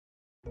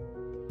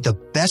The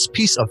best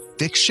piece of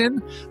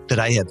fiction that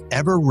I have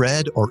ever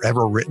read or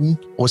ever written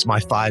was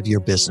my 5-year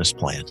business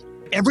plan.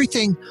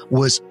 Everything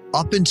was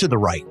up and to the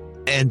right.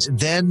 And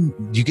then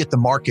you get the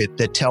market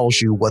that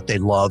tells you what they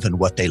love and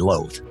what they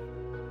loathe.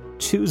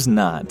 Choose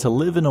not to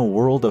live in a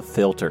world of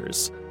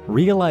filters.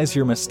 Realize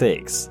your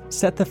mistakes.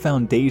 Set the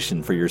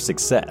foundation for your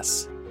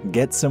success.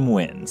 Get some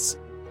wins.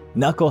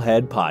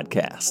 Knucklehead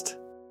Podcast.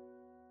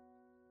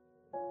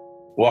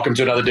 Welcome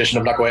to another edition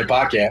of Knucklehead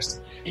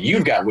Podcast.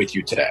 You've got with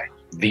you today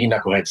the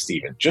Knucklehead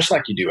Steven, just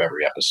like you do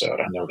every episode.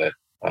 I know that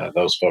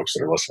those folks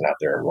that are listening out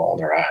there are rolling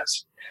their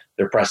eyes.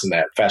 They're pressing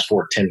that fast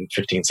forward 10,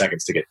 15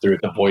 seconds to get through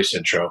the voice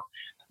intro.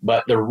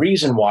 But the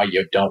reason why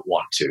you don't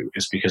want to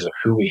is because of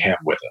who we have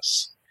with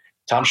us.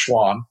 Tom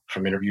Schwab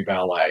from Interview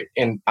Valet.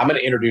 And I'm going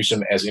to introduce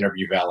him as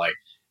Interview Valet.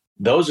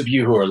 Those of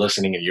you who are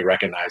listening and you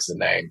recognize the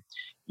name,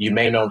 you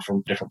may know him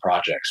from different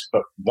projects.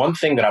 But one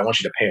thing that I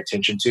want you to pay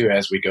attention to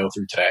as we go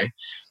through today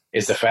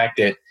is the fact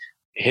that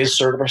his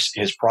service,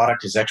 his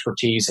product, his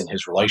expertise, and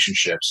his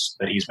relationships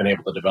that he's been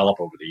able to develop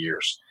over the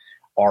years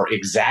are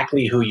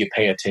exactly who you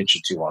pay attention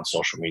to on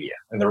social media.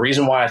 And the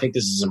reason why I think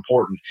this is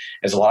important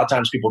is a lot of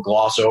times people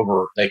gloss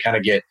over, they kind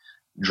of get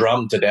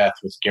drummed to death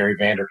with Gary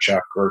Vaynerchuk,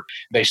 or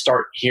they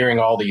start hearing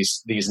all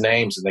these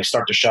names and they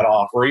start to shut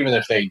off, or even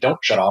if they don't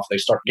shut off, they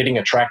start getting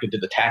attracted to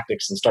the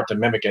tactics and start to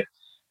mimic it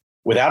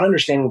without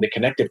understanding the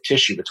connective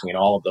tissue between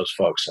all of those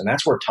folks. And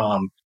that's where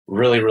Tom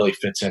really, really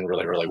fits in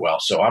really, really well.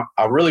 So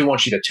I really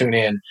want you to tune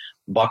in,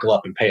 buckle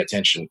up, and pay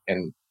attention.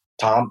 And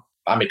Tom,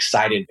 I'm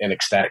excited and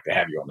ecstatic to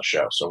have you on the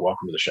show. So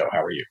welcome to the show.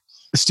 How are you?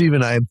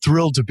 Steven, I am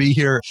thrilled to be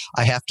here.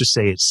 I have to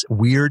say it's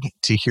weird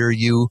to hear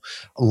you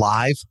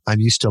live.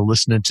 I'm used to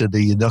listening to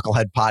the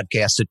Knucklehead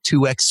Podcast at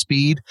 2x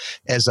speed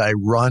as I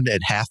run at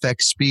half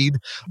x speed.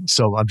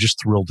 So I'm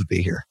just thrilled to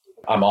be here.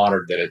 I'm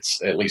honored that it's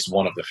at least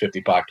one of the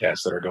 50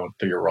 podcasts that are going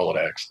through your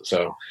Rolodex.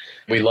 So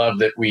we love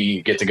that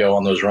we get to go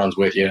on those runs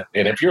with you.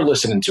 And if you're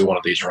listening to one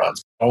of these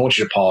runs, I want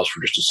you to pause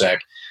for just a sec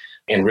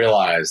and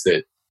realize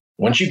that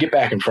once you get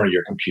back in front of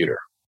your computer,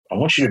 I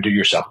want you to do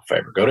yourself a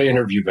favor. Go to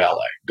Interview Valet,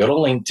 go to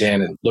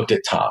LinkedIn and look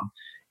at Tom.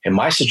 And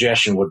my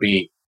suggestion would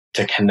be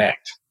to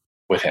connect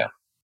with him.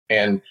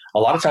 And a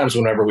lot of times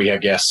whenever we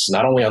have guests,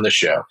 not only on this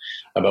show,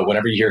 but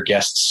whenever you hear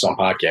guests on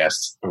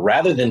podcasts,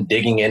 rather than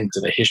digging into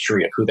the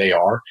history of who they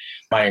are,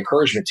 my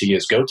encouragement to you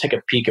is go take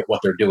a peek at what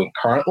they're doing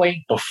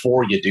currently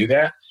before you do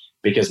that.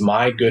 Because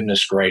my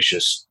goodness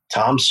gracious,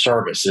 Tom's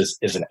service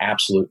is an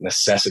absolute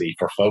necessity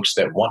for folks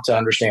that want to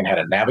understand how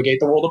to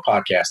navigate the world of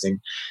podcasting,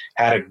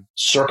 how to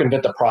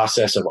circumvent the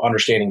process of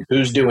understanding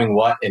who's doing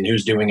what and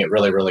who's doing it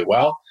really, really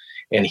well.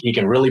 And he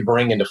can really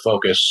bring into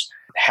focus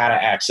how to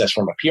access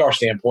from a PR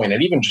standpoint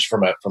and even just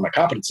from a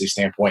competency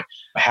standpoint,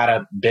 how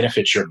to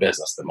benefit your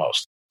business the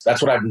most.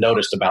 That's what I've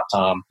noticed about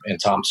Tom and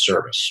Tom's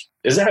service.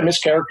 Is that a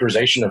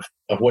mischaracterization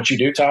of what you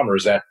do, Tom, or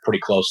is that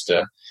pretty close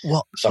to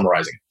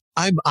summarizing?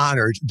 I'm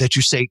honored that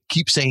you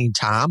keep saying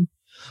Tom.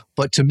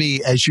 But to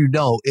me, as you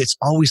know, it's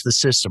always the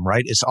system,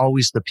 right? It's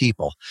always the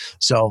people.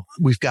 So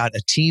we've got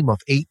a team of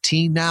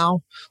 18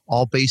 now,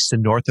 all based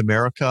in North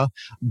America,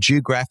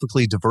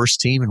 geographically diverse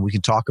team. And we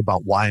can talk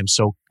about why I'm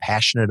so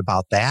passionate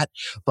about that.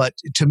 But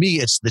to me,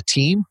 it's the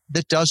team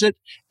that does it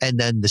and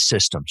then the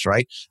systems,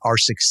 right? Our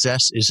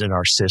success is in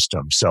our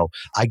system. So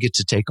I get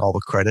to take all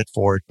the credit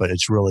for it, but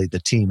it's really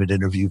the team at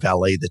Interview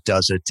Valet that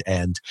does it.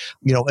 And,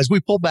 as we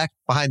pull back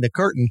behind the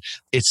curtain,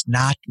 it's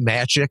not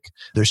magic.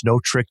 There's no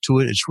trick to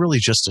it. It's really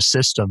just a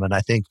system. And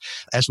I think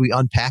as we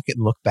unpack it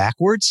and look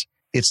backwards,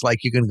 it's like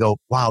you're going to go,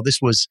 wow, this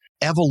was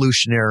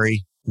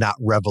evolutionary, not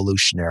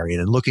revolutionary.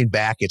 And looking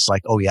back, it's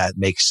like, oh yeah, it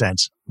makes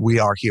sense. We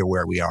are here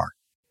where we are.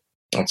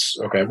 That's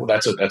okay. Well,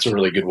 that's a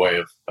really good way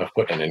of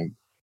putting it in.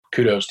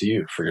 Kudos to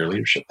you for your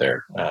leadership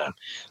there,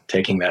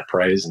 taking that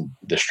praise and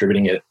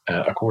distributing it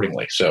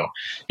accordingly. So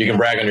you can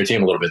brag on your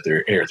team a little bit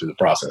through the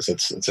process.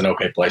 It's an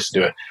okay place to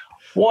do it.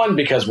 One,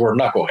 because we're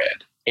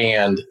Knucklehead,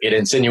 and it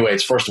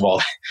insinuates, first of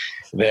all,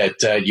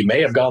 that you may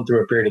have gone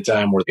through a period of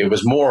time where it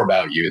was more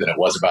about you than it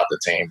was about the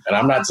team. And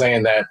I'm not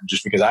saying that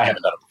just because I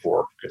haven't done it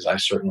before, because I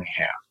certainly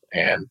have.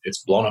 And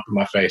it's blown up in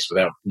my face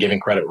without giving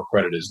credit where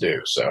credit is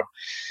due. So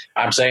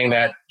I'm saying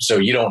that so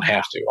you don't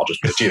have to. I'll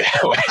just put it to you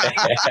that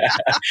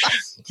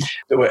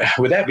way.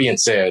 With that being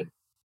said,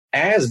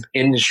 as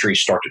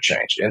industries start to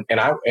change, and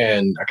I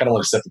kind of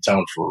want to set the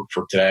tone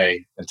for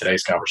today and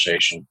today's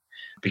conversation,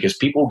 because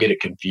people get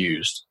it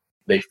confused.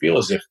 They feel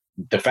as if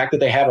the fact that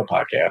they have a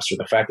podcast or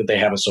the fact that they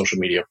have a social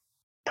media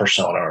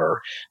persona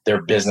or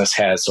their business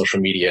has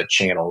social media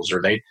channels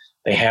or they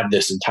have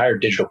this entire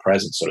digital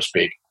presence, so to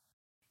speak,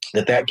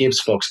 that gives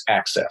folks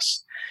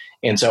access.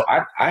 And so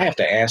I have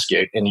to ask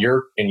you, in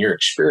your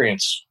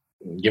experience,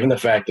 given the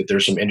fact that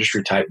there's some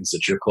industry titans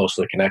that you're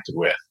closely connected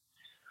with,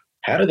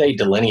 how do they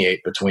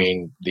delineate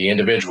between the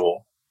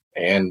individual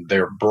and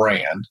their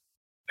brand?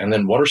 And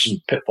then what are some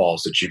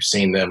pitfalls that you've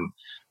seen them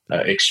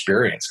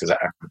experience? Because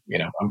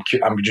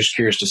I'm just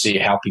curious to see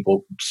how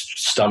people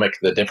stomach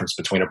the difference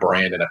between a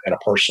brand and a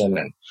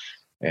person,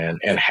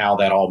 and how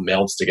that all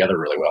melds together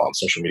really well on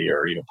social media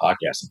or even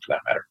podcasting for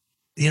that matter.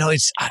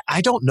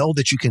 I don't know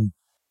that you can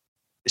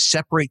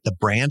separate the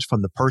brand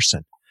from the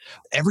person.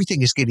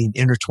 Everything is getting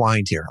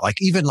intertwined here. Like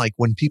even like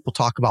when people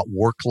talk about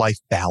work-life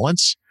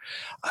balance,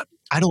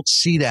 I don't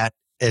see that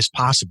as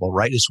possible,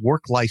 right? It's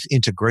work-life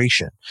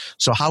integration.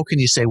 So how can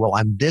you say, well,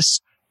 I'm this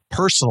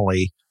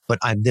personally, but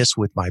I'm this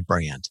with my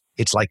brand?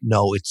 It's like,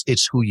 no,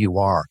 it's who you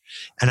are.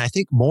 And I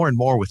think more and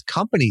more with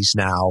companies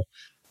now,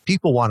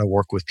 people want to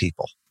work with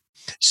people.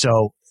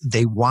 So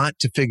they want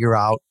to figure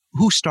out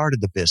who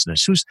started the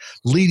business, who's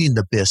leading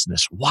the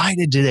business, why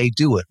did they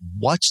do it,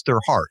 what's their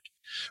heart,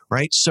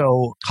 right?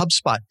 So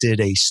HubSpot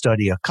did a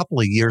study a couple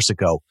of years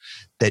ago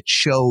that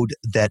showed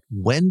that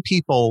when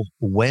people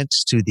went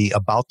to the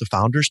About the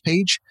Founders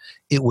page,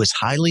 it was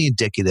highly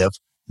indicative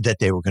that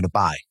they were going to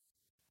buy.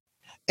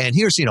 And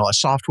here's, a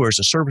software as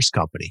a service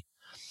company.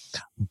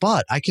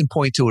 But I can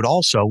point to it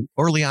also.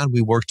 Early on,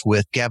 we worked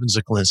with Gavin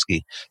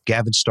Zaklinski.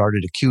 Gavin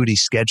started Acuity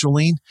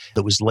Scheduling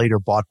that was later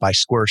bought by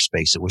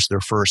Squarespace. It was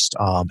their first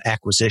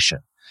acquisition.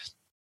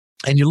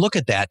 And you look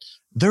at that,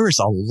 there is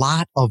a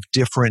lot of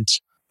different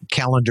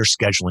calendar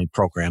scheduling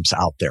programs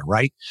out there,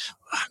 right?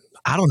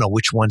 I don't know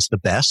which one's the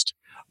best,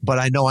 but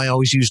I know I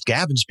always used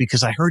Gavin's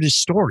because I heard his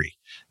story.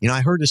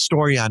 I heard his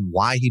story on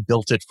why he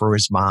built it for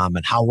his mom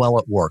and how well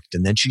it worked.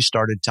 And then she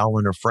started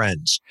telling her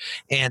friends.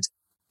 And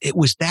it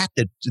was that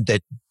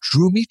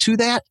drew me to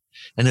that.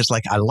 And it's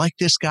like, I like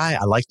this guy.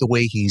 I like the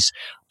way he's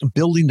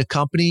building the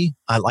company.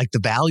 I like the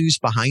values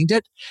behind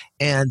it.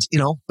 And,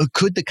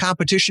 could the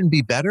competition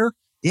be better?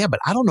 Yeah, but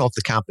I don't know if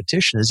the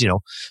competition is,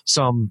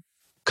 some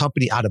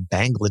company out of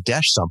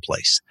Bangladesh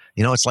someplace.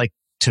 It's like,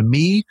 to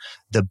me,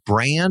 the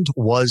brand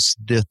was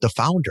the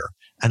founder.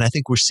 And I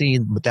think we're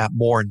seeing that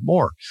more and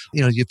more.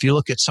 If you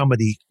look at some of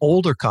the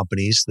older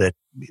companies that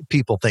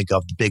people think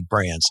of, the big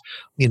brands,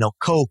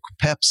 Coke,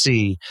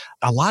 Pepsi,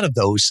 a lot of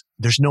those,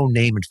 there's no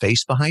name and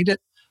face behind it.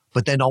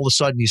 But then all of a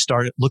sudden you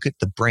look at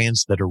the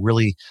brands that are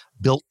really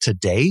built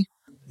today.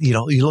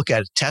 You look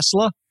at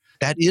Tesla,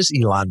 that is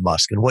Elon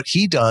Musk. And what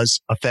he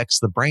does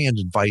affects the brand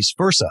and vice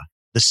versa.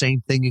 The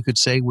same thing you could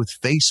say with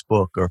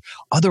Facebook or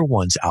other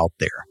ones out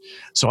there.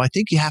 So I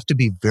think you have to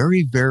be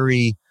very,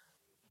 very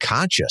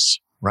conscious,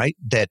 right?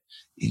 That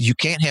you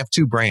can't have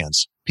two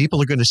brands.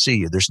 People are going to see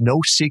you. There's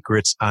no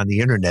secrets on the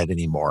internet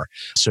anymore.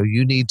 So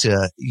you need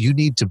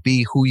to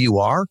be who you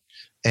are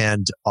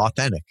and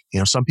authentic.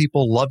 Some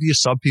people love you,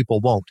 some people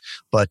won't.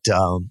 But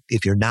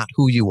if you're not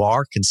who you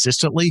are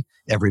consistently,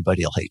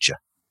 everybody will hate you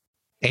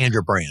and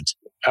your brand.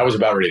 I was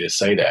about ready to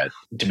say that.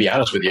 To be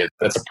honest with you,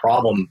 that's a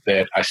problem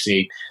that I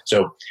see.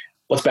 So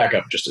let's back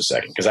up just a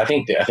second, because I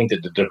think that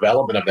the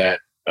development of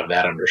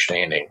that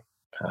understanding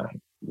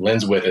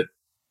lends with it.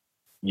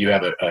 You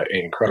have an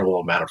incredible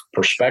amount of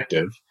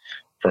perspective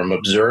from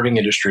observing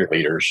industry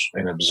leaders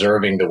and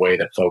observing the way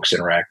that folks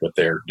interact with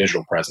their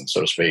digital presence,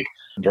 so to speak,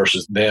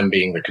 versus them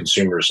being the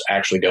consumers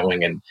actually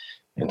going and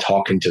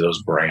talking to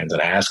those brands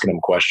and asking them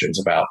questions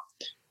about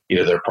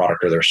either their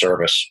product or their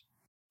service.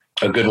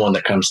 A good one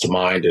that comes to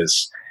mind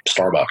is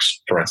Starbucks,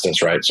 for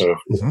instance, right? So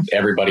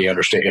everybody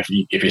understands,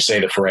 if you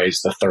say the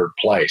phrase, the third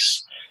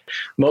place,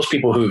 most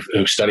people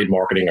who've studied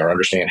marketing or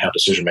understand how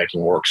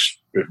decision-making works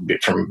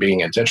from being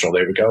intentional,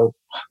 they would go,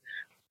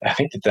 I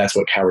think that's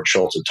what Howard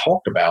Schultz had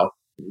talked about,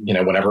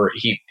 whenever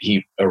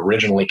he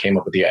originally came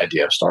up with the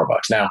idea of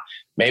Starbucks. Now,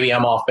 maybe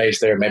I'm off base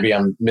there. Maybe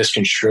I'm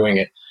misconstruing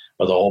it.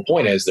 But the whole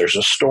point is there's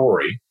a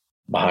story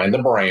behind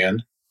the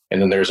brand,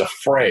 and then there's a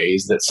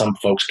phrase that some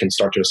folks can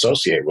start to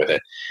associate with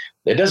it.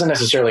 It doesn't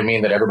necessarily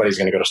mean that everybody's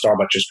going to go to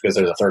Starbucks just because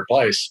they're the third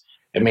place.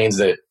 It means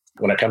that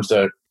when it comes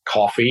to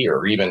coffee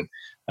or even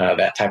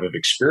that type of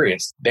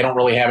experience, they don't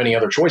really have any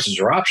other choices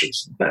or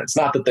options. It's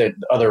not that the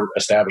other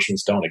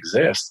establishments don't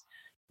exist.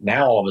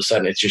 Now, all of a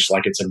sudden, it's just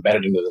like it's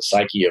embedded into the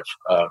psyche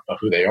of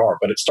who they are.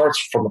 But it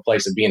starts from a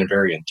place of being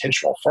very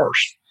intentional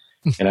first.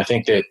 And I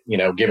think that,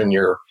 given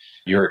your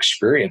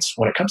experience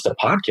when it comes to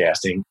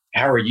podcasting,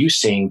 how are you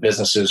seeing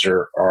businesses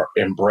are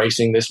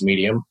embracing this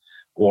medium?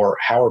 Or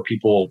how are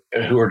people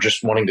who are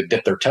just wanting to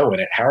dip their toe in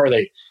it? How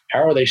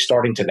are they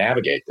starting to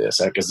navigate this?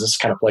 Because this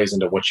kind of plays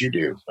into what you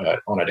do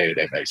on a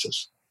day-to-day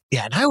basis.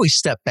 Yeah, and I always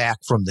step back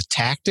from the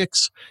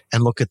tactics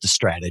and look at the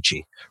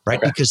strategy, right?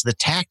 Okay. Because the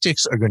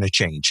tactics are going to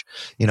change.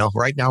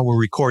 Right now we're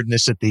recording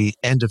this at the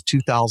end of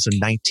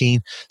 2019.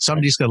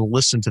 Somebody's going to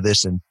listen to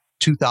this in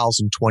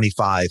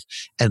 2025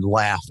 and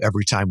laugh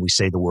every time we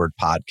say the word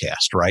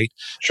podcast, right?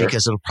 Sure.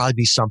 Because it'll probably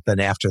be something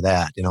after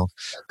that. A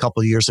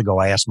couple of years ago,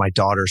 I asked my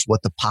daughters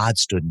what the pod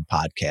stood in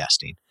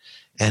podcasting,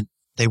 and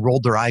they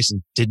rolled their eyes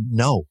and didn't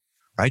know,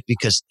 right?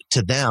 Because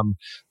to them,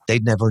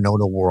 they'd never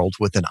known a world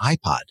with an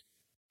iPod.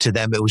 To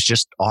them, it was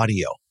just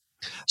audio.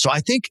 So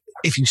I think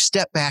if you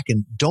step back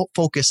and don't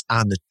focus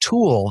on the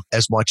tool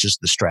as much as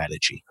the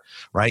strategy,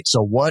 right?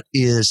 So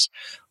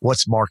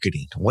what's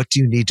marketing? What do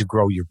you need to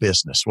grow your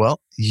business? Well,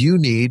 you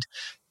need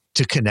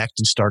to connect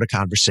and start a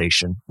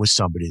conversation with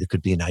somebody that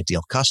could be an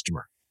ideal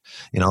customer.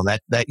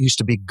 That used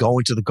to be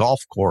going to the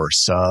golf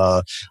course,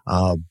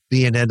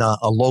 being in a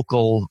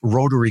local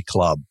Rotary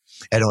Club.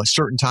 At a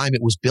certain time,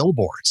 it was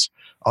billboards.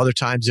 Other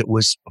times it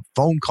was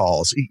phone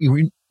calls.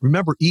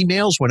 Remember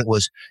emails when it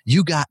was,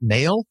 you got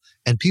mail,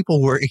 and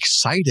people were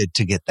excited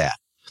to get that.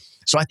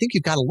 So I think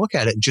you've got to look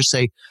at it and just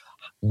say,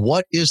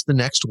 what is the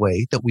next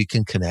way that we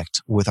can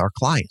connect with our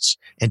clients?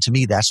 And to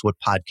me, that's what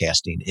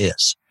podcasting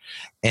is.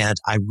 And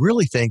I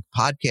really think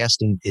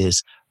podcasting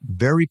is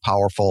very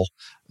powerful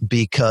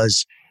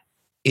because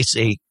it's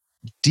a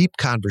deep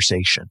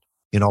conversation.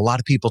 A lot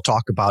of people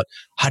talk about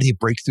how do you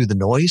break through the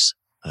noise?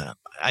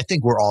 I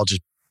think we're all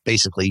just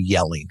basically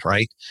yelling,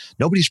 right?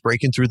 Nobody's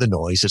breaking through the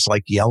noise. It's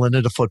like yelling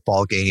at a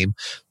football game.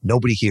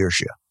 Nobody hears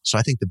you. So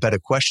I think the better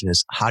question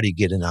is, how do you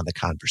get in on the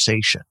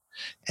conversation?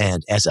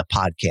 And as a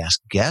podcast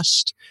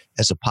guest,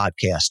 as a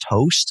podcast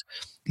host,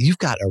 you've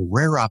got a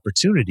rare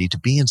opportunity to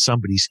be in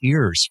somebody's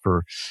ears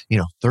for,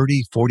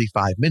 30,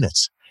 45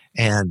 minutes.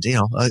 And,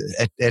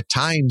 at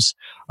times,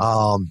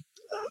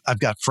 I've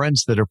got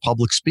friends that are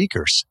public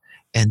speakers,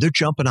 and they're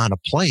jumping on a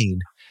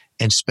plane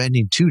and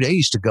spending 2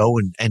 days to go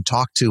and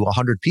talk to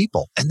 100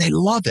 people, and they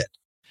love it.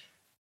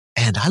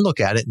 And I look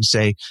at it and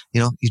say,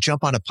 you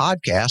jump on a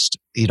podcast,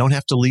 you don't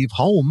have to leave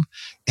home,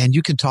 and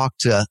you can talk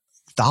to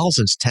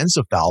thousands, tens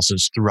of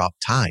thousands throughout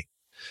time.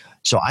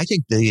 So I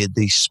think the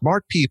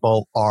smart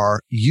people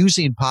are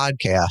using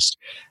podcasts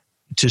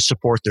to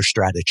support their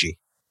strategy,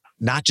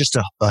 not just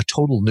a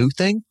total new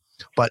thing,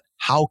 but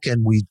how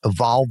can we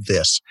evolve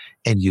this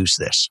and use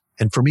this?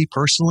 And for me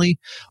personally,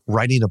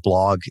 writing a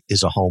blog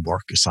is a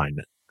homework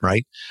assignment,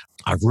 right?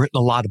 I've written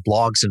a lot of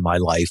blogs in my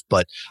life,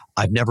 but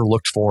I've never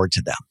looked forward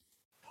to them.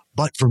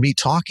 But for me,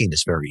 talking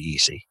is very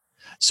easy.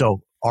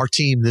 So our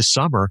team this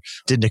summer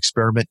did an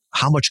experiment.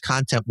 How much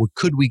content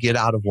could we get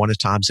out of one of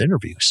Tom's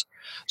interviews?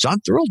 So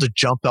I'm thrilled to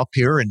jump up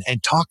here and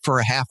talk for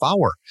a half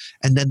hour.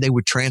 And then they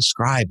would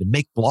transcribe and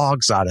make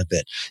blogs out of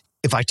it.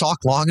 If I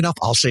talk long enough,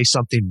 I'll say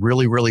something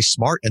really, really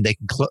smart, and they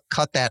can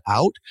cut that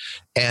out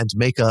and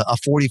make a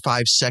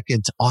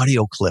 45-second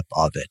audio clip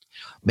of it,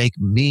 make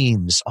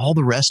memes, all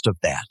the rest of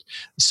that.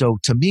 So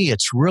to me,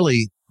 it's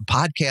really,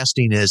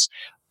 podcasting is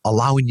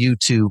allowing you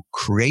to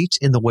create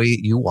in the way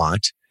you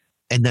want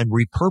and then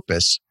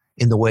repurpose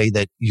in the way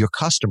that your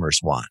customers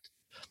want.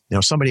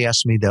 Somebody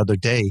asked me the other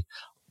day,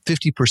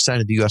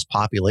 50% of the U.S.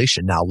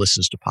 population now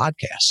listens to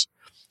podcasts.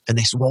 And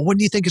they said, well, when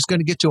do you think it's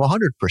going to get to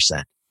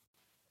 100%?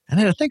 And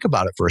I had to think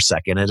about it for a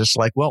second. And it's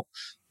like, well,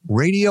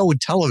 radio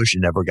and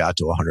television never got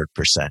to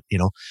 100%.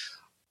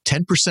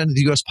 10% of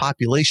the U.S.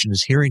 population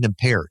is hearing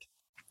impaired.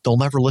 They'll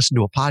never listen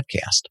to a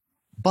podcast,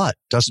 but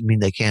doesn't mean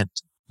they can't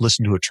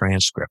listen to a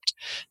transcript.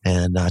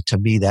 And to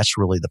me, that's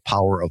really the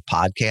power of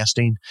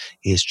podcasting,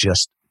 is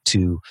just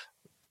to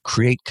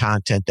create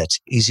content that's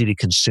easy to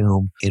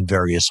consume in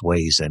various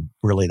ways. And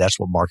really, that's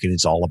what marketing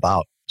is all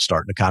about,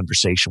 starting a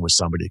conversation with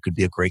somebody that could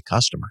be a great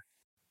customer.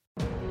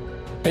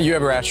 Have you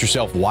ever asked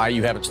yourself why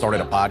you haven't started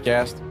a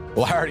podcast?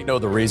 Well, I already know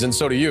the reason.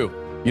 So do you.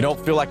 You don't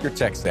feel like you're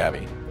tech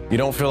savvy. You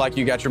don't feel like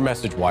you got your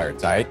message wired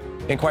tight.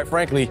 And quite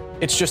frankly,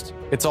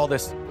 it's all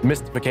this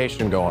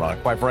mystification going on.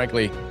 Quite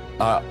frankly,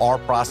 our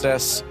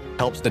process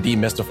helps to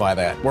demystify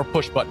that. We're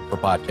push button for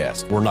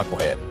podcasts. We're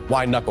Knucklehead.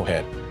 Why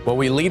Knucklehead? Well,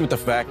 we lead with the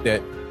fact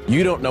that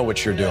you don't know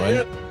what you're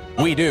doing.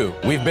 We do.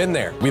 We've been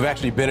there. We've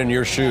actually been in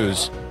your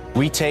shoes.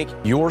 We take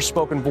your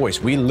spoken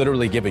voice. We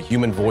literally give a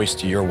human voice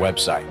to your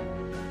website.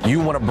 You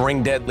want to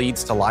bring dead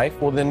leads to life?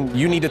 Well, then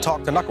you need to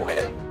talk to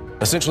Knucklehead.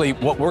 Essentially,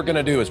 what we're going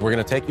to do is we're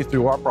going to take you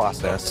through our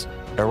process,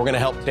 and we're going to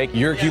help take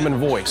your human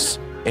voice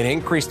and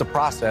increase the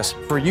process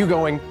for you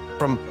going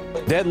from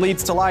dead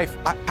leads to life.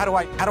 How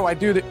do I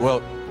do that?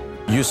 Well,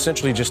 you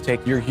essentially just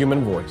take your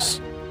human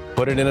voice,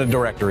 put it in a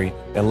directory,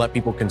 and let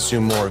people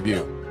consume more of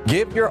you.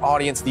 Give your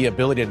audience the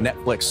ability to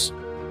Netflix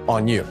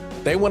on you.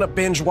 They want to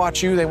binge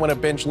watch you. They want to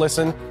binge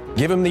listen.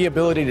 Give them the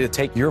ability to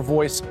take your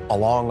voice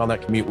along on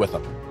that commute with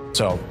them.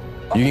 So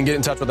you can get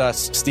in touch with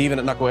us, Steven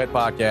at Knucklehead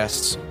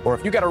Podcasts, or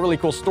if you got a really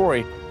cool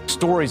story,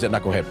 Stories at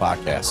Knucklehead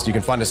Podcasts. You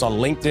can find us on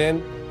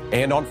LinkedIn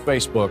and on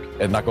Facebook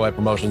at Knucklehead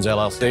Promotions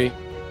LLC,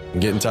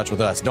 and get in touch with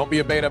us. Don't be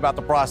a beta about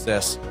the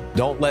process.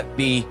 Don't let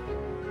the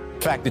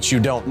fact that you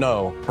don't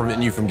know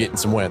prevent you from getting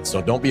some wins.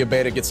 So don't be a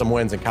beta, get some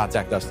wins, and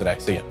contact us today.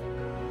 See you.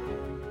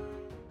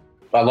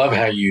 I love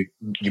how you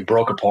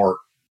broke apart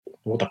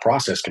what the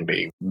process can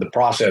be. The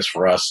process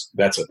for us,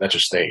 that's a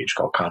stage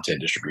called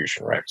content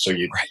distribution, right? So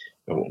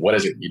what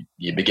is it?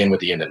 You begin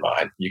with the end in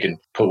mind. You can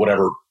put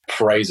whatever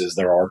phrases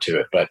there are to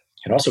it, but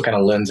it also kind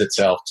of lends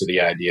itself to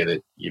the idea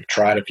that you've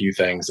tried a few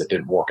things that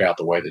didn't work out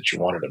the way that you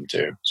wanted them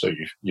to. So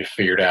you've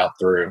figured out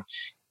through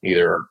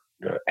either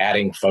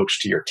adding folks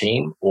to your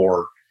team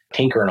or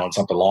tinkering on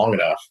something long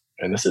enough.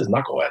 And this is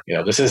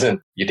Knucklehead. This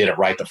isn't you did it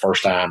right the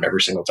first time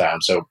every single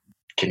time. So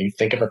can you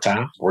think of a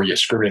time where you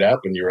screwed it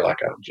up and you were like,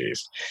 oh,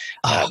 geez,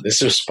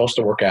 this is supposed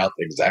to work out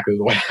exactly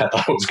the way I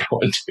thought it was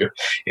going to,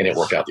 and it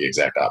worked out the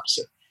exact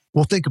opposite?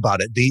 Well, think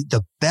about it.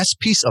 The best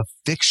piece of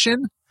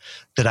fiction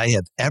that I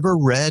have ever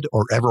read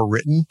or ever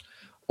written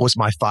was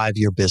my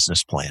 5-year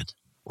business plan,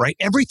 right?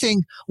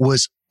 Everything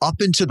was up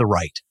and to the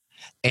right.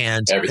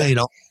 And,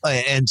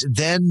 and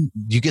then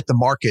you get the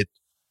market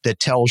that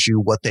tells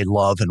you what they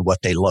love and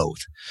what they loathe.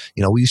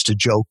 We used to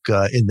joke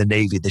in the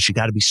Navy that you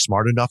got to be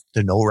smart enough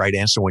to know the right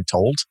answer when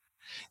told.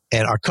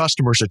 And our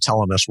customers are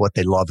telling us what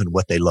they love and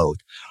what they loathe.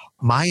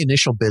 My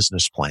initial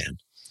business plan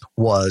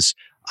was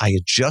I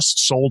had just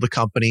sold a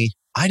company.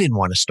 I didn't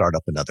want to start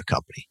up another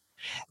company.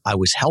 I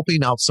was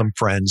helping out some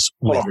friends.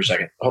 Hold on for a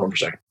second.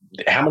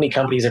 How many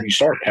companies have you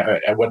started?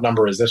 What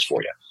number is this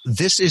for you?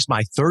 This is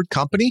my third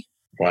company.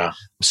 Wow.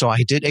 So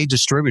I did a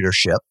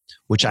distributorship,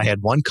 which I had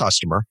one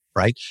customer,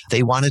 right?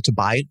 They wanted to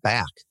buy it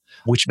back,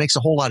 which makes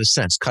a whole lot of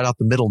sense. Cut out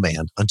the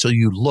middleman until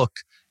you look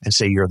and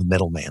say you're the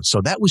middleman.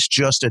 So that was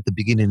just at the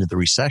beginning of the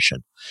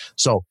recession.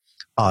 So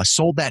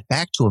sold that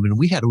back to him, and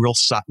we had a real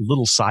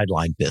little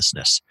sideline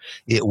business.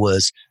 It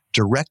was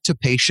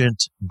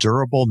direct-to-patient,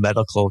 durable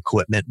medical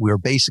equipment. We were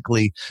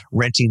basically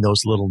renting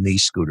those little knee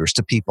scooters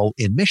to people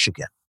in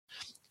Michigan.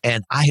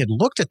 And I had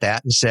looked at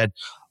that and said,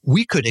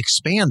 we could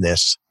expand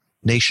this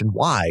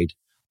nationwide,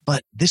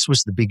 but this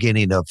was the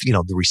beginning of,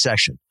 the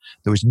recession.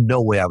 There was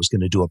no way I was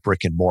going to do a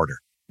brick and mortar.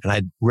 And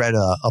I'd read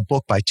a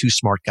book by two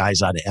smart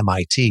guys out of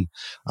MIT,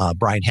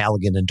 Brian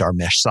Halligan and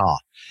Dharmesh Shah,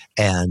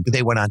 and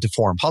they went on to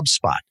form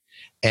HubSpot.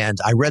 And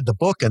I read the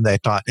book and they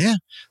thought,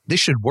 this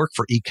should work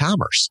for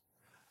e-commerce.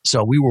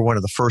 So we were one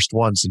of the first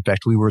ones. In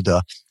fact, we were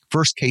the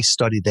first case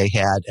study they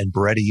had, and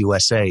Beretta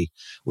USA,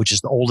 which is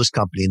the oldest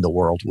company in the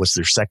world, was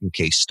their second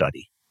case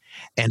study.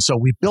 And so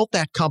we built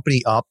that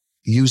company up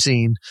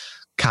using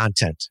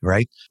content,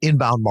 right?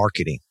 Inbound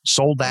marketing,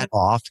 sold that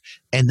off.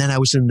 And then I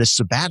was in this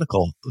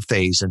sabbatical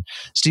phase. And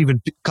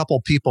Stephen, a couple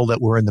of people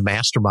that were in the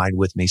mastermind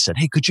with me said,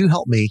 hey, could you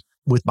help me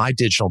with my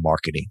digital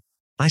marketing?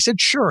 And I said,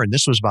 sure. And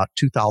this was about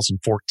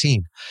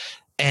 2014.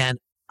 And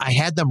I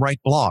had them write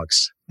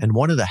blogs. And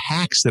one of the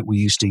hacks that we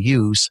used to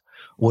use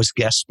was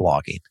guest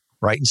blogging,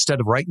 right? Instead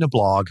of writing a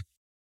blog,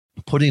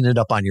 putting it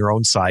up on your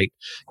own site,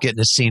 getting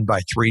it seen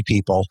by 3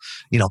 people,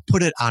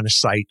 put it on a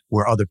site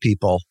where other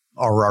people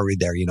are already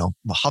there,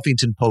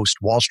 Huffington Post,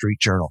 Wall Street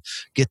Journal,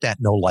 get that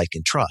know, like,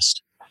 and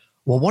trust.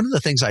 Well, one of the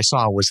things I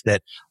saw was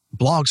that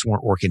blogs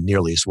weren't working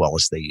nearly as well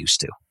as they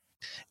used to.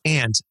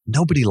 And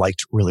nobody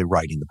liked really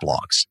writing the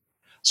blogs.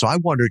 So I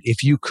wondered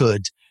if you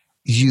could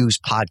use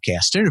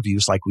podcast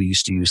interviews like we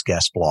used to use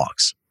guest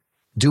blogs.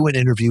 Do an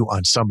interview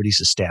on somebody's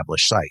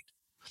established site.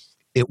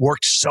 It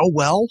worked so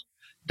well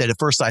that at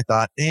first I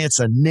thought, it's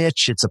a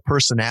niche, it's a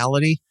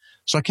personality.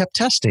 So I kept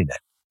testing it.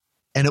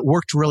 And it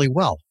worked really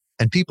well.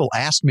 And people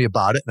asked me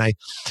about it, and I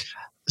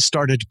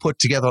started to put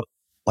together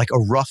like a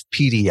rough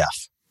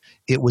PDF.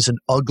 It was an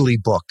ugly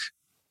book.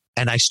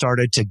 And I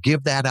started to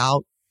give that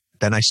out.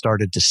 Then I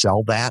started to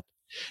sell that.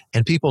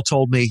 And people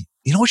told me,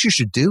 you know what you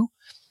should do?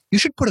 You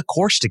should put a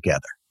course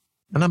together.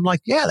 And I'm like,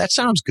 yeah, that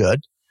sounds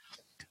good.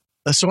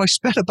 So I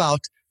spent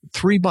about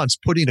 3 months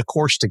putting a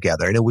course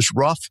together, and it was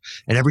rough.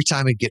 And every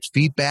time I'd get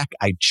feedback,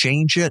 I'd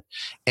change it.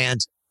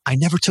 And I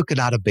never took it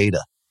out of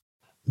beta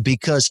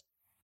because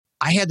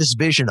I had this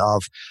vision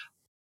of,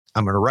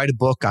 I'm going to write a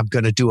book, I'm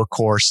going to do a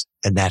course,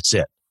 and that's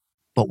it.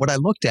 But what I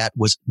looked at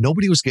was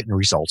nobody was getting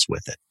results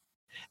with it.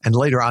 And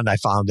later on, I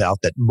found out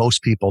that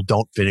most people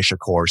don't finish a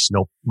course.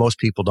 Most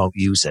people don't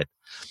use it.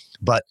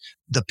 But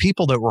the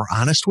people that were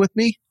honest with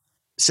me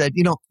said,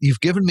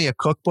 you've given me a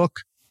cookbook.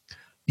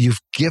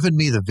 You've given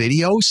me the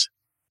videos.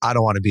 I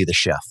don't want to be the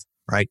chef,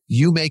 right?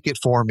 You make it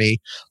for me.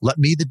 Let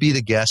me be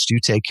the guest. You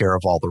take care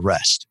of all the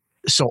rest.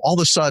 So all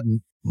of a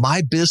sudden,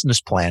 my business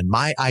plan,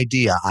 my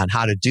idea on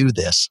how to do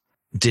this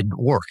didn't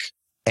work.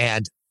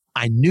 And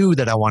I knew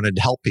that I wanted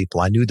to help people.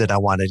 I knew that I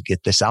wanted to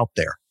get this out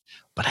there,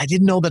 but I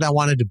didn't know that I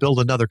wanted to build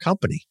another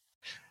company.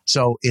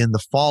 So in the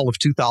fall of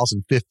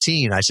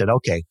 2015, I said,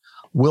 okay,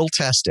 we'll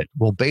test it.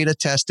 We'll beta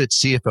test it,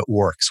 see if it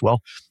works. Well,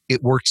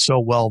 it worked so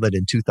well that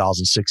in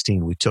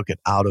 2016, we took it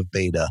out of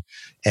beta,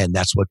 and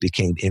that's what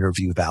became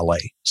Interview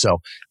Valet. So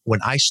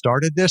when I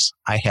started this,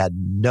 I had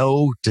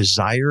no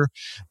desire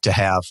to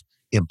have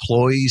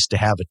employees, to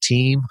have a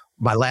team.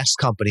 My last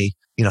company,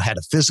 had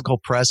a physical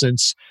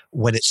presence.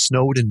 When it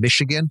snowed in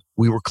Michigan,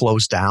 we were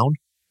closed down.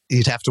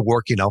 You'd have to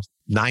work,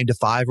 9 to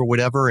 5 or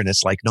whatever. And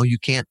it's like, no, you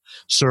can't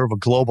serve a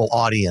global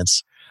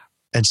audience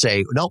and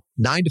say, no,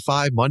 9 to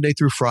 5, Monday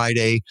through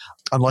Friday,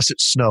 unless it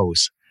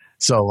snows.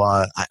 So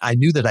I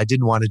knew that I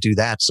didn't want to do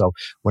that. So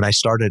when I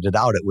started it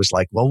out, it was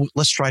like, well,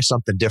 let's try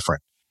something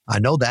different. I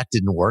know that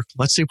didn't work.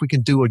 Let's see if we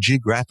can do a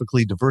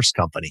geographically diverse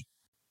company.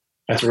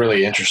 That's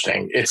really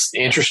interesting. It's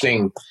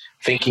interesting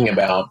thinking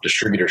about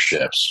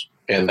distributorships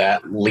and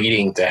that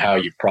leading to how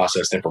you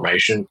process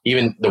information.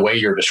 Even the way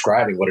you're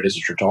describing what it is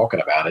that you're talking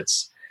about,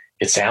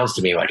 it sounds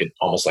to me like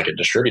almost like a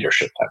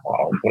distributorship type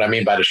model. What I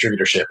mean by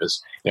distributorship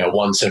is,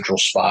 one central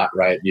spot,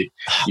 right?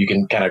 You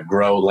can kind of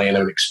grow, land,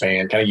 and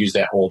expand, kind of use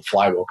that old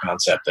flywheel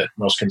concept that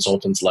most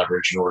consultants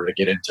leverage in order to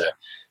get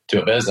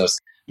into a business.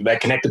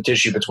 That connective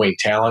tissue between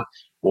talent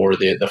or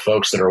the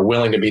folks that are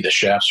willing to be the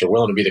chefs or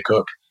willing to be the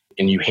cook,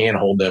 and you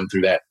handhold them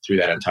through that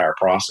entire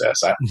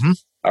process.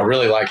 I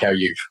really like how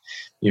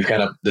you've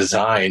kind of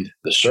designed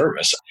the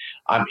service.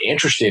 I'm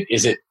interested,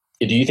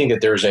 do you think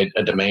that there's a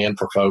demand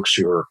for folks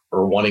who are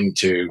wanting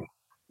to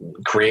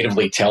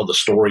creatively tell the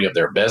story of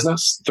their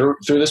business through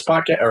this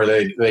podcast, or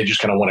they just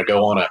kind of want to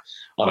go on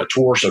a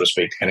tour, so to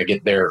speak, to kind of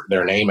get their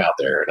name out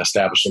there and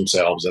establish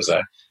themselves as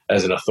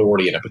as an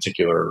authority in a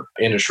particular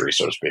industry,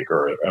 so to speak,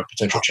 or a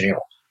potential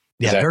channel.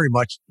 Yeah,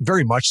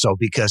 very much so,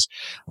 because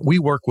we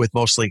work with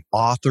mostly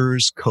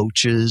authors,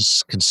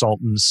 coaches,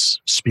 consultants,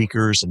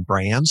 speakers, and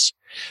brands.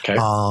 Okay.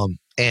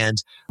 And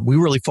we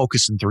really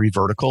focus in 3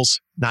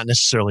 verticals, not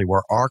necessarily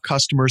where our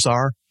customers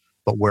are,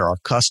 but where our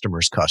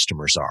customers'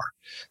 customers are.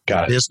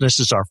 Got it. Business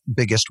is our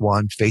biggest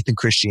one, faith and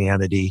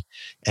Christianity,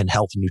 and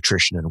health,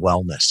 nutrition, and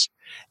wellness.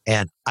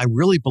 And I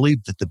really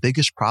believe that the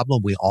biggest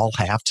problem we all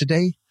have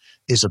today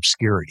is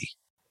obscurity,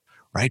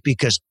 right?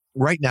 Because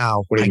right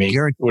now, What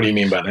do you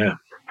mean by that?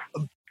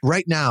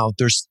 Right now,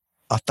 there's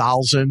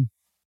 1,000,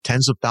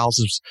 tens of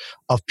thousands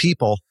of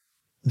people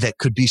that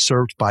could be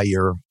served by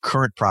your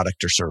current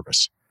product or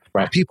service.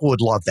 Right. People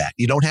would love that.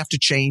 You don't have to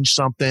change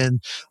something.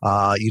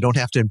 You don't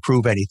have to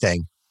improve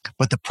anything.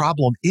 But the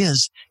problem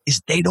is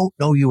they don't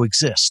know you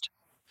exist.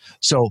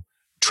 So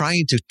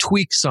trying to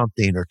tweak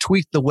something or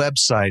tweak the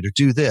website or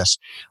do this,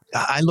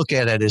 I look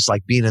at it as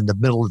like being in the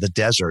middle of the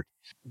desert,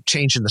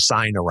 changing the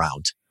sign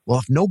around. Well,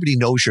 if nobody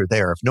knows you're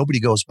there, if nobody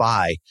goes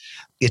by,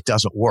 it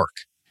doesn't work.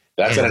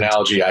 That's an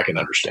analogy I can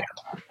understand.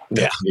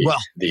 Yeah.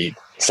 The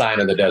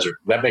sign in the desert.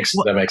 That makes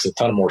a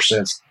ton more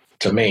sense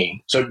to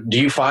me. So do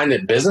you find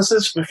that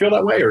businesses feel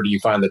that way, or do you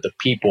find that the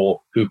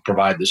people who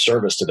provide the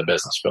service to the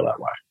business feel that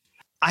way?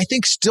 I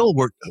think still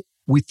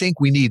we think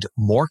we need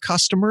more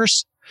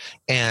customers,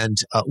 and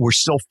we're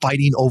still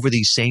fighting over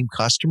these same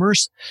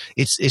customers.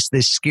 It's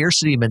this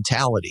scarcity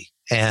mentality.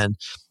 And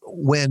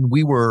when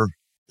we were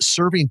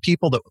serving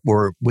people that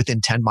were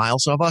within 10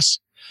 miles of us,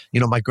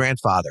 my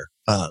grandfather,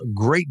 a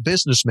great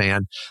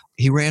businessman,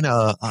 he ran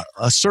a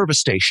service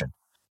station.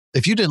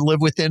 If you didn't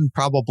live within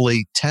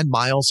probably 10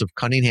 miles of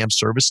Cunningham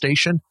service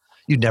station,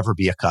 you'd never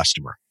be a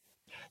customer.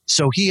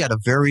 So he had a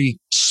very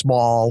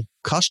small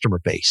customer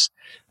base.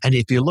 And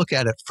if you look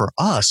at it for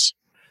us,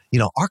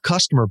 our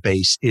customer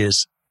base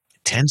is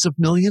tens of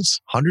millions,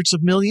 hundreds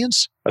of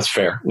millions. That's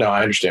fair. No,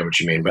 I understand what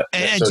you mean. But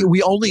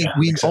we only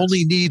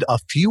need a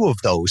few of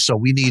those. So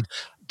we need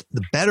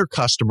the better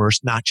customers,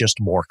 not just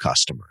more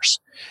customers.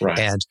 Right.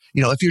 And,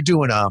 if you're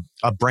doing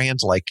a brand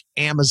like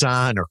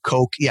Amazon or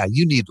Coke, yeah,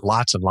 you need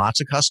lots and lots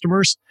of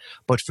customers.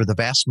 But for the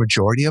vast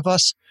majority of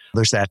us,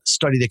 there's that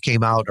study that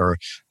came out or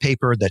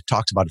paper that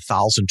talks about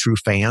 1,000 true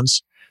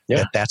fans.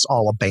 Yeah. That's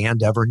all a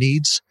band ever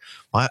needs.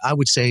 I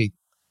would say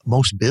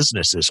most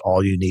businesses,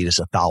 all you need is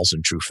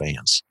 1,000 true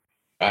fans.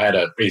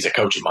 He's a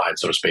coach of mine,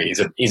 so to speak.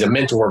 He's a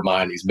mentor of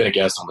mine. He's been a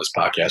guest on this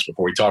podcast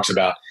before. He talks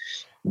about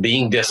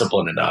being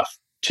disciplined enough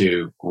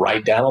to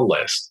write down a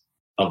list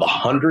of the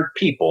 100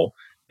 people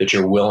that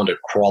you're willing to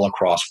crawl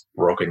across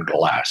broken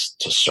glass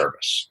to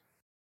service.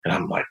 And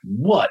I'm like,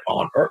 what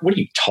on earth? What are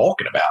you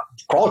talking about?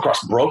 Crawl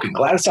across broken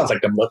glass? That sounds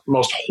like the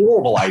most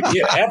horrible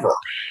idea ever,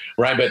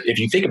 right? But if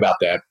you think about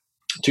that,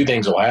 2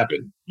 things will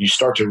happen. You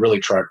start to really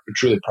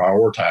truly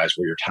prioritize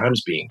where your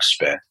time's being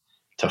spent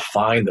to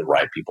find the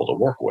right people to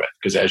work with.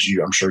 Because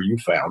I'm sure you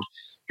found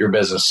your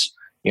business,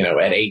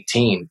 at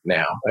 18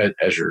 now,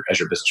 as your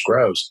business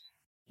grows,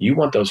 you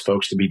want those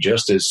folks to be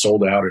just as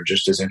sold out or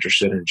just as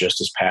interested and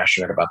just as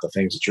passionate about the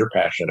things that you're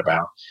passionate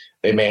about.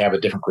 They may have a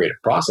different creative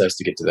process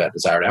to get to that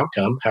desired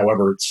outcome.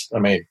 However,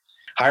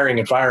 hiring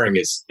and firing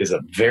is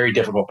a very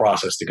difficult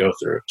process to go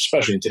through,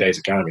 especially in today's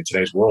economy,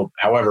 today's world.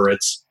 However,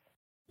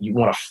 you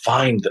want to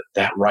find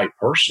that right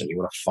person. You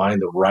want to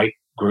find the right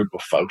group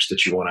of folks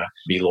that you want to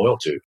be loyal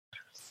to.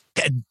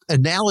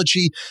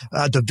 Analogy,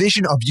 the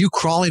vision of you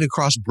crawling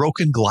across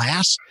broken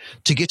glass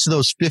to get to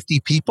those 50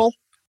 people.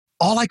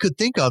 All I could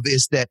think of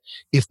is that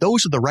if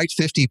those are the right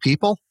 50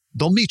 people,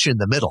 they'll meet you in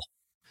the middle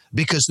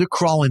because they're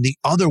crawling the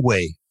other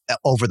way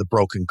over the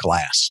broken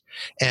glass.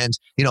 And,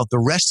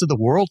 the rest of the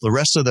world, the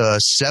rest of the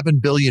 7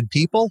 billion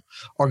people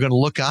are going to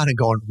look on and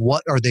going,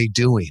 what are they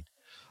doing?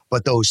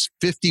 But those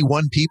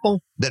 51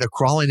 people that are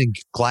crawling in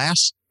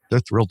glass,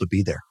 they're thrilled to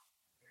be there.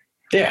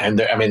 Yeah.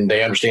 And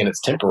they understand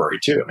it's temporary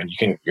too.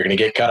 You're going to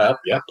get cut up.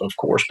 Yep, of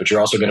course, but you're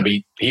also going to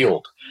be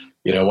healed.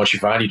 Once you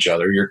find each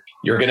other,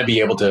 you're going to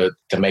be able to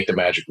make the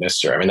magic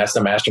necessary. That's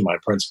the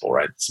mastermind principle,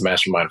 right? It's the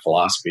mastermind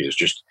philosophy is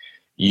just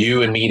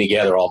you and me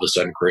together all of a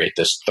sudden create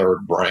this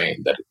third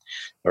brain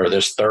or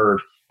this third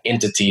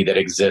entity that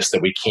exists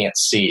that we can't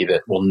see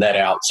that will net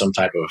out some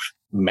type of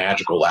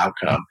magical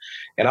outcome.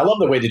 And I love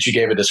the way that you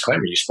gave a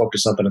disclaimer. You spoke to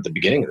something at the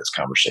beginning of this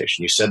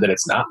conversation. You said that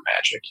it's not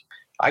magic.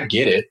 I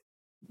get it.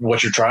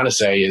 What you're trying to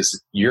say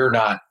is you're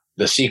not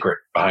the secret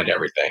behind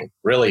everything.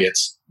 Really,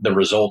 it's the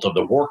result of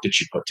the work that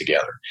you put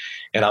together.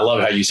 And I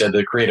love how you said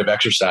the creative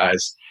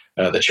exercise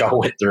that y'all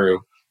went through.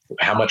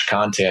 How much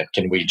content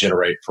can we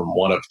generate from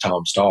one of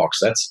Tom's talks?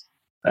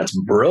 That's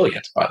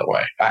brilliant, by the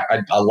way.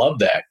 I love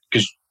that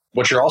because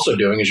what you're also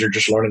doing is you're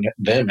just learning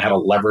them how to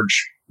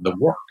leverage the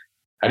work.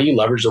 How do you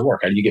leverage the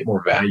work? How do you get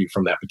more value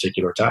from that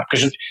particular time?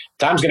 Because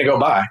time's going to go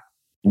by.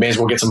 You may as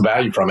well get some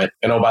value from it.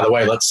 And oh, by the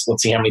way, let's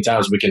see how many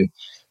times we can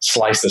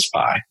slice this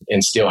pie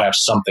and still have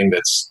something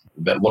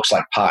that looks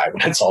like pie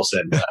when it's all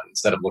said and done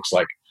instead of looks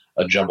like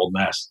a jumbled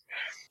mess.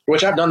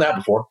 Which I've done that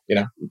before.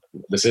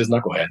 This is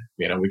Knucklehead.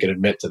 We can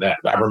admit to that.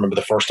 I remember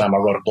the first time I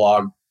wrote a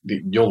blog.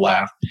 You'll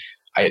laugh.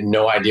 I had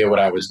no idea what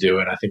I was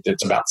doing. I think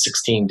it's about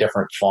 16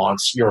 different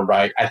fonts. You're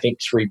right. I think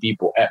 3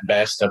 people at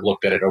best have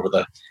looked at it over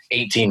the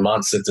 18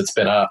 months since it's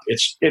been up.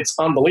 It's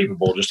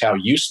unbelievable just how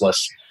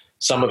useless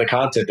some of the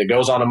content that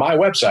goes onto my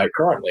website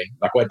currently,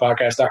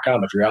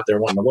 knuckleheadpodcast.com, if you're out there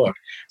wanting to look.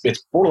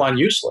 It's borderline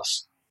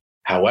useless.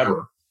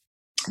 However,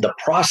 the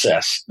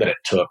process that it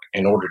took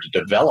in order to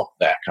develop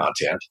that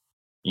content,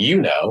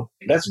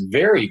 that's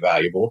very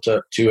valuable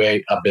to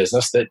a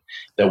business that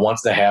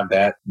wants to have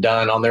that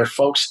done on their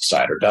folks'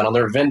 side or done on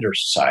their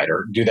vendor's side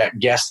or do that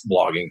guest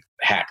blogging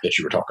hack that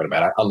you were talking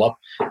about. I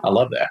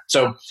love that.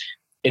 So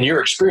in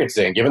your experience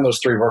then, given those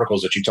 3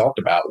 verticals that you talked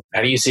about,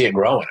 how do you see it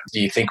growing?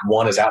 Do you think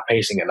one is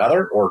outpacing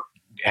another, or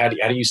how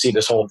do you see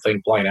this whole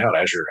thing playing out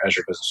as your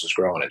business is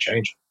growing and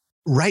changing?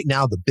 Right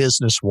now, the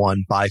business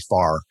one by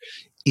far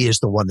is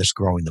the one that's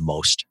growing the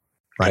most.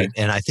 Right.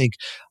 Okay. And I think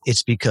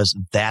it's because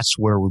that's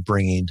where we're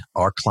bringing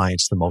our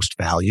clients the most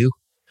value.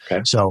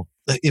 Okay. So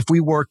if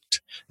we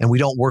worked, and we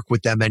don't work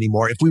with them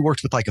anymore, if we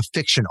worked with like a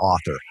fiction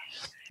author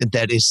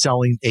that is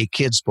selling a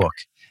kid's book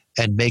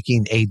and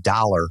making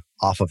 $1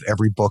 off of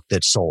every book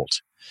that's sold,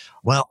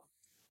 well,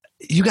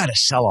 you got to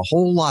sell a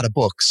whole lot of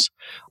books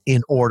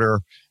in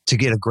order to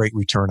get a great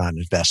return on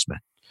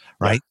investment.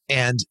 Right.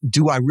 Yeah. And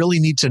do I really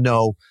need to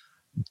know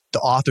the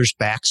author's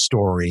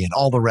backstory and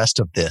all the rest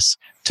of this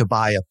to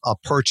buy a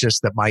purchase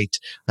that might,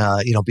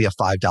 be a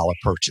 $5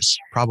 purchase?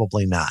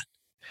 Probably not.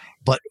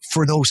 But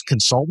for those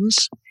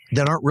consultants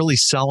that aren't really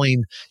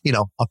selling,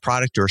 a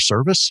product or a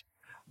service,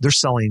 they're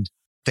selling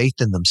faith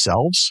in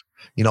themselves,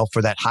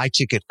 for that high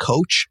ticket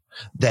coach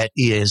that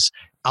is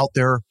out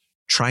there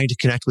trying to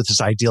connect with his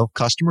ideal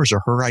customers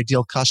or her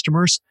ideal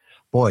customers.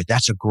 Boy,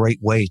 that's a great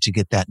way to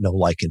get that know,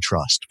 like, and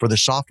trust. For the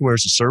software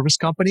as a service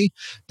company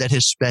that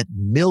has spent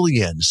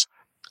millions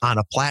on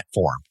a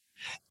platform,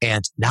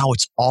 and now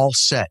it's all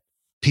set.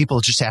 People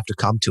just have to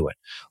come to it.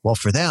 Well,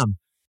 for them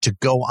to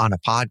go on a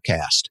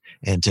podcast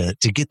and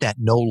to get that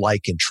know,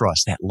 like, and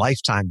trust, that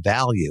lifetime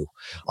value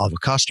of a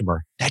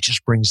customer, that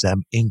just brings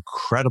them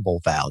incredible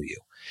value.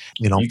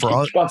 You keep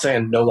on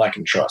saying know, like,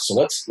 and trust. So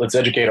let's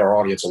educate our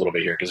audience a little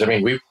bit here, because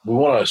we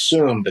want to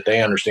assume that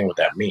they understand what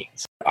that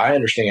means. I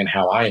understand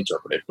how I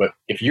interpret it, but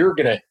if you're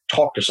going to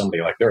talk to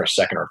somebody like they're a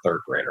second or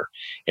third grader,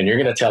 and you're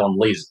going to tell them,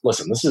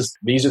 listen,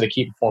 these are the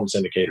key performance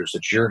indicators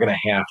that you're going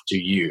to have to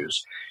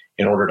use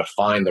in order to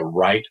find the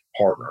right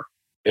partner.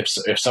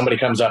 If somebody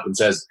comes up and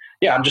says,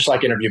 yeah, I'm just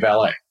like Interview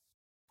Valet,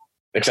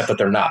 except that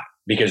they're not,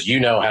 because you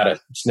know how to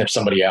sniff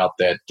somebody out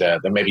that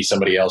there may be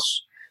somebody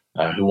else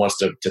who wants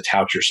to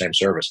tout your same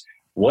service.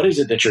 What is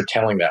it that you're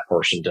telling that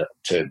person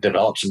to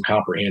develop some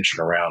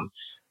comprehension around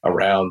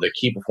the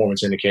key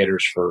performance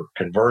indicators for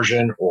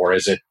conversion, or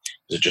is it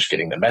just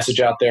getting the message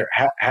out there?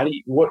 How do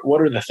you,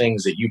 what are the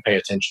things that you pay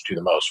attention to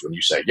the most when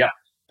you say, yeah,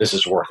 this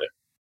is worth it?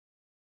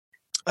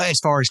 As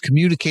far as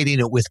communicating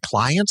it with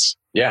clients?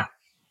 Yeah.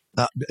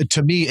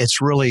 To me,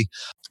 it's really,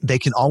 they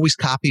can always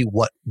copy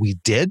what we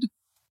did,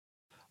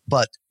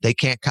 but they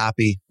can't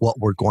copy what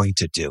we're going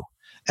to do.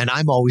 And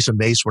I'm always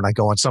amazed when I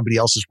go on somebody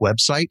else's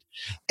website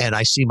and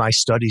I see my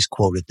studies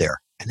quoted there,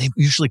 and they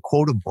usually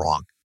quote them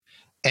wrong.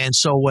 And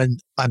so when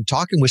I'm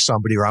talking with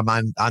somebody or I'm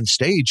on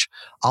stage,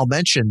 I'll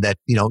mention that,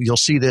 you'll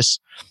see this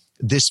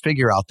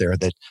figure out there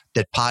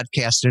that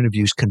podcast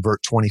interviews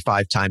convert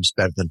 25 times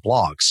better than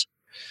blogs.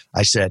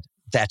 I said,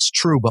 that's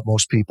true, but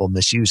most people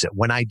misuse it.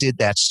 When I did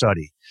that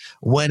study,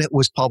 when it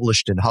was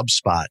published in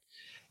HubSpot,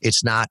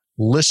 it's not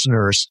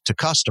listeners to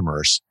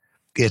customers.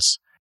 It's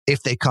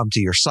if they come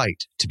to your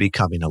site to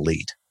becoming a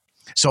lead.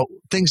 So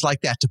things like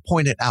that, to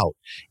point it out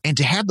and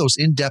to have those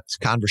in-depth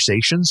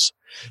conversations,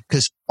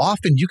 because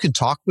often you can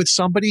talk with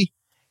somebody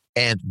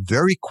and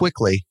very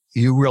quickly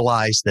you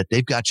realize that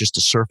they've got just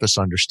a surface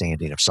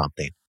understanding of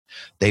something.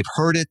 They've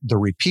heard it, they're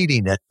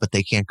repeating it, but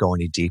they can't go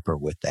any deeper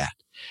with that.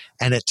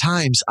 And at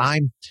times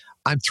I'm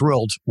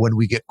thrilled when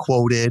we get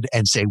quoted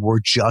and say, we're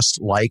just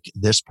like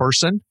this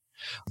person.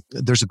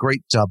 There's a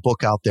great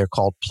book out there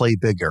called Play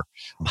Bigger,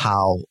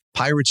 how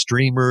pirates,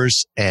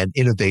 dreamers, and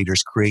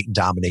innovators create and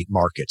dominate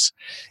markets.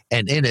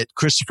 And in it,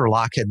 Christopher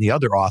Lockhead and the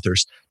other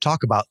authors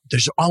talk about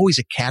there's always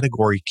a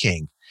category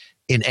king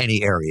in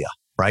any area,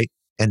 right?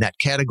 And that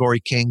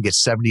category king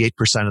gets 78%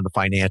 of the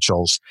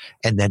financials,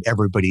 and then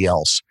everybody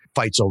else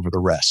fights over the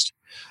rest.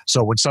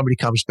 So when somebody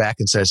comes back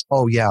and says,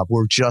 oh yeah,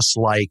 we're just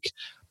like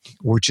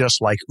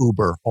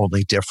Uber,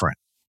 only different.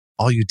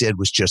 All you did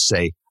was just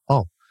say,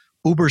 oh,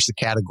 Uber's the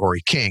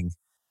category king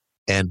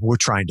and we're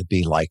trying to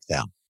be like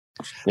them.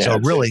 Yeah, so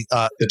really,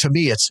 to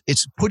me,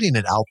 it's putting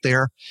it out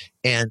there.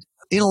 And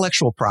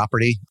intellectual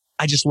property,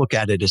 I just look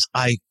at it as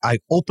I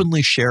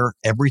openly share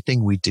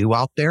everything we do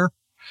out there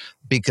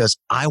because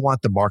I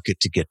want the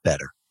market to get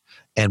better.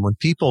 And when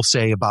people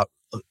say about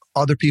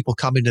other people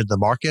coming into the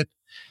market,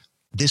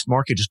 this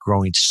market is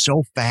growing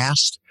so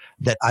fast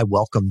that I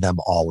welcome them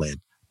all in,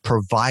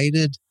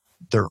 provided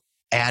they're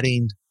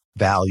adding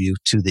value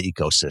to the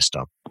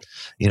ecosystem.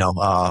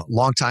 A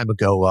long time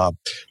ago,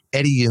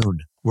 Eddie Yoon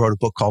wrote a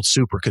book called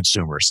Super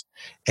Consumers,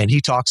 and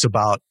he talks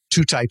about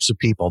two types of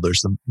people.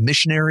 There's the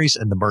missionaries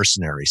and the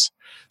mercenaries.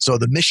 So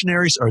the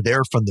missionaries are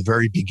there from the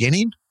very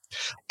beginning,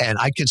 and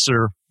I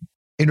consider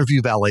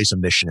Interview Valets a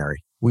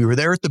missionary. We were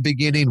there at the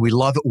beginning. We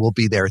love it. We'll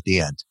be there at the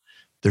end.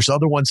 There's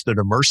other ones that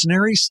are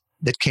mercenaries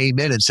that came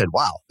in and said,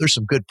 wow, there's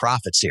some good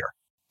profits here.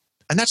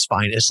 And that's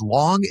fine. As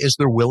long as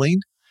they're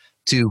willing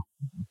to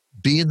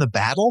be in the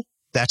battle,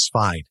 that's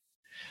fine.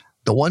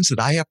 The ones that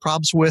I have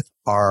problems with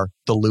are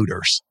the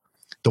looters,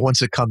 the ones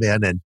that come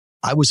in. And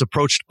I was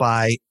approached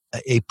by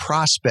a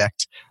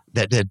prospect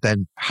that had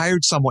been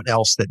hired someone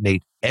else that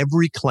made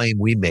every claim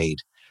we made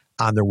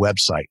on their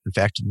website. In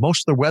fact,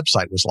 most of their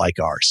website was like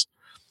ours.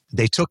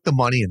 They took the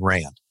money and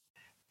ran.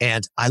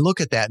 And I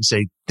look at that and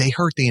say, they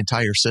hurt the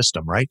entire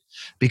system, right?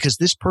 Because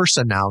this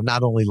person now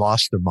not only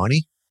lost their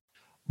money,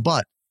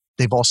 but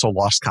they've also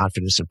lost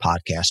confidence in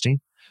podcasting.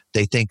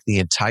 They think the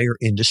entire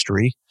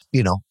industry,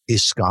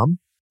 is scum.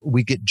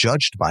 We get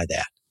judged by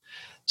that.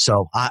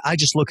 So I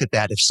just look at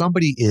that. If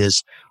somebody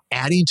is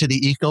adding to the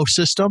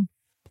ecosystem,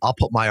 I'll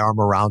put my arm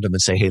around them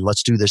and say, hey,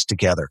 let's do this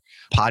together.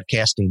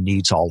 Podcasting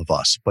needs all of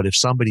us. But if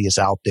somebody is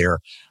out there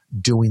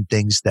doing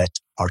things that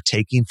are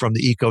taking from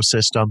the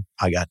ecosystem,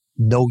 I got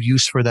no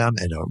use for them,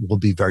 and we'll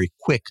be very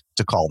quick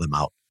to call them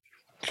out.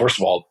 First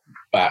of all,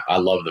 I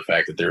love the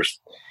fact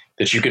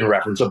that you can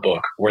reference a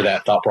book where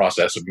that thought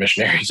process of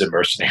missionaries and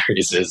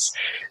mercenaries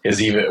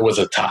was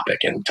a topic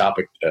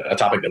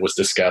that was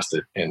discussed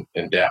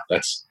in depth.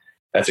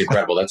 That's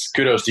incredible. That's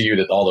kudos to you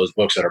that all those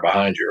books that are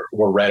behind you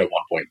were read at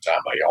one point in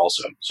time by you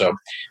also. So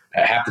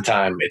half the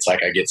time it's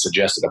like I get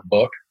suggested a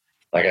book.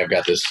 Like I've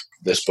got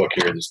this book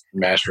here, this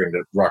Mastering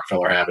the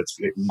Rockefeller Habits.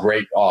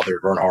 Great author,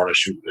 Vern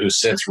Harnish, who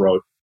since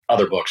wrote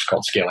other books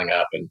called Scaling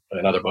Up and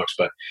other books.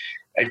 But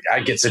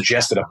I get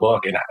suggested a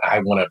book and I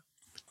want to,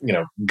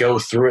 go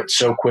through it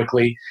so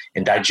quickly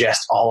and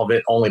digest all of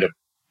it only to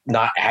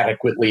not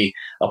adequately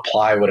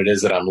apply what it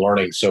is that I'm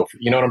learning. So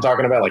you know what I'm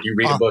talking about? Like you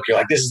read a book, you're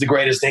like, this is the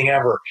greatest thing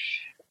ever.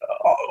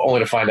 Only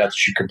to find out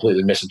that you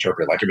completely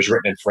misinterpret. Like it was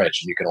written in French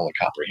and you can only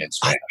comprehend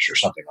Spanish or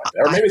something like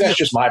that. Or maybe that's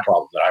just my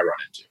problem that I run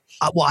into.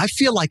 Well, I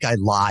feel like I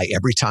lie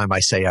every time I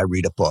say I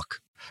read a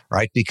book,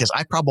 right? Because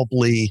I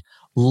probably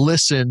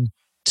listen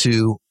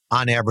to,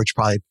 on average,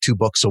 probably 2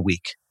 books a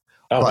week.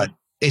 Oh, but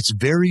it's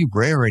very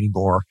rare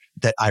anymore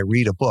that I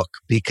read a book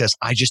because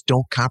I just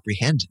don't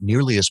comprehend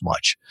nearly as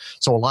much.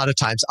 So a lot of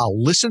times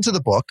I'll listen to the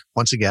book,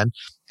 once again,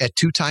 at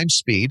 2 times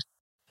speed.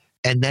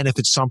 And then if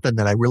it's something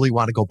that I really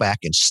want to go back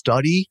and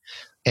study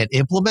and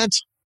implement,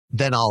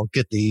 then I'll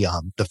get the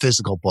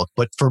physical book.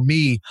 But for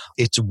me,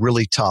 it's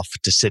really tough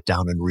to sit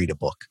down and read a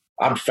book.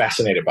 I'm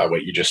fascinated by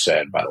what you just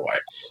said, by the way.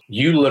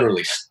 You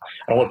literally,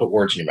 I don't want to put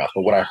words in your mouth,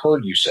 but what I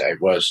heard you say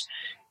was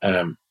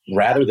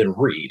rather than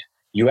read,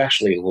 you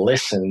actually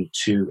listen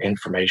to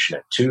information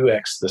at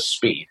 2x the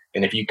speed.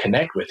 And if you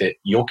connect with it,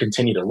 you'll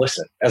continue to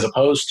listen as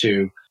opposed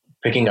to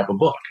picking up a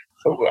book.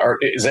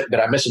 Did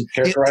I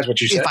mischaracterize what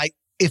you said?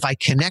 If I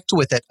connect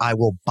with it, I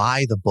will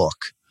buy the book,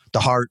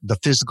 the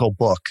physical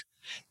book,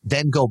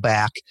 then go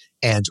back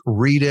and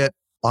read it,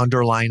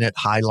 underline it,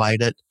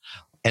 highlight it.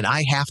 And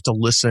I have to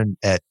listen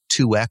at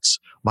 2x.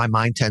 My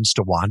mind tends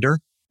to wander.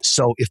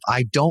 So if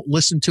I don't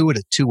listen to it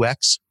at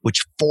 2x,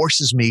 which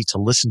forces me to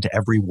listen to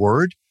every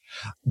word,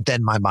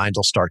 then my mind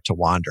will start to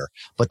wander.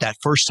 But that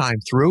first time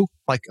through,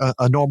 like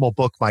a normal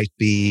book might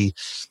be,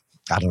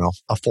 I don't know,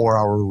 a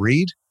 4-hour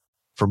read.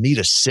 For me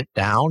to sit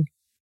down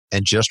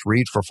and just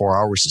read for 4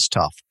 hours is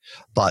tough.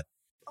 But,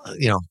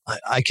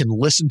 I can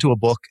listen to a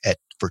book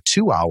for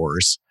 2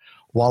 hours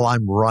while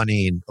I'm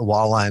running,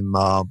 while I'm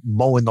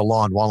mowing the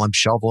lawn, while I'm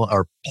shoveling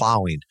or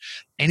plowing,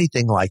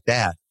 anything like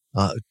that.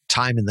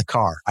 Time in the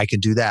car, I can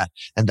do that.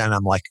 And then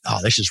I'm like, oh,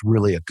 this is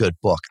really a good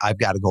book. I've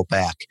got to go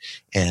back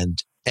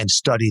and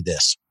study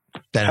this.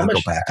 Then I'll go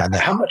back on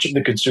that. How much of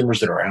the consumers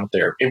that are out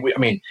there,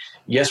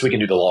 yes, we can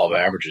do the law of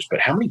averages,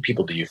 but how many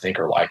people do you think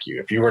are like you?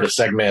 If you were to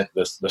segment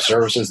the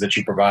services that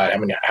you provide,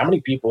 how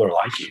many people are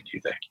like you, do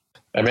you think?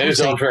 I mean, it's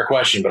an unfair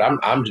question, but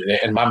I'm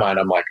in my mind,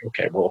 I'm like,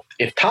 okay, well,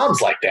 if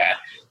Tom's like that,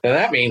 then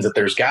that means that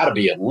there's got to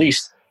be at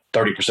least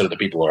 30% of the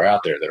people who are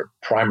out there that are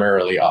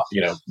primarily,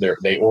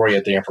 they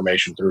orient the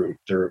information through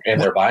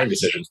and their buying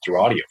decisions through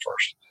audio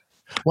first.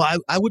 Well,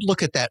 I would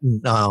look at that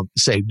and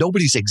say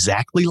nobody's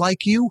exactly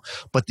like you,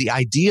 but the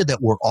idea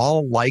that we're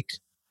all like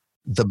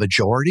the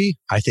majority,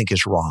 I think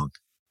is wrong,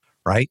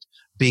 right?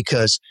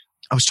 Because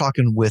I was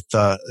talking with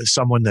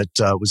someone that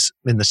was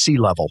in the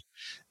C-level,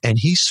 and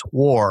he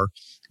swore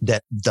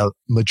that the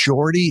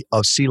majority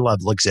of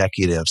C-level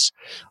executives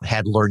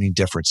had learning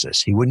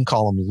differences. He wouldn't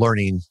call them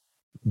learning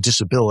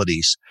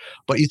disabilities,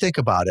 but you think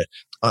about it.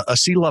 A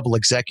C-level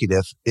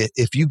executive,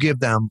 if you give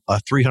them a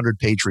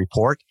 300-page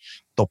report,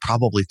 they'll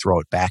probably throw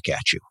it back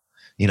at you.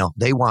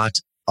 They want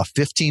a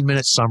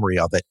 15-minute summary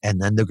of it, and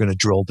then they're going to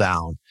drill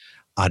down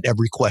on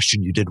every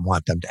question you didn't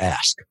want them to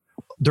ask.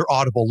 They're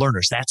audible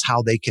learners. That's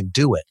how they can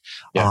do it.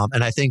 Yeah.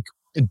 And I think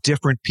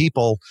different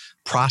people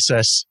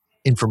process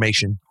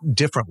information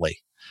differently.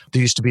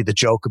 There used to be the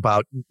joke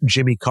about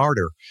Jimmy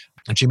Carter.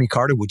 Jimmy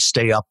Carter would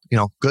stay up,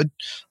 good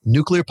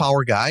nuclear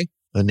power guy,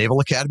 a Naval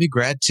Academy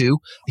grad too.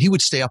 He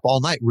would stay up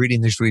all night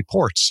reading these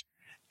reports.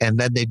 And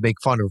then they'd make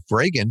fun of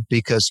Reagan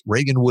because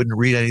Reagan wouldn't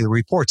read any of the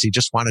reports. He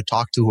just wanted to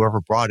talk to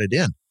whoever brought it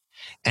in.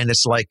 And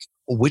it's like,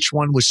 which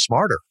one was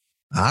smarter?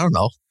 I don't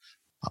know.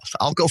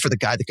 I'll go for the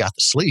guy that got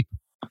the sleep.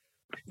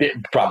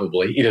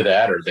 Probably either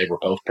that or they were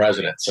both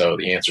presidents. So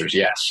the answer is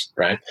yes,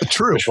 right?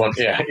 True. Which one?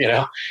 Yeah,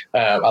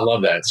 I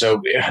love that.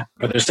 So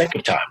for the sake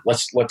of time,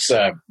 let's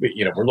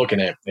we're looking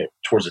at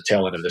towards the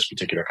tail end of this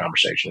particular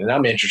conversation, and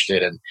I'm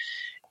interested in.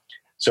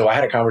 So I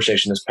had a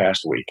conversation this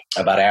past week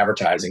about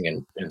advertising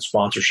and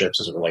sponsorships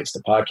as it relates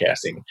to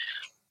podcasting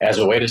as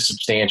a way to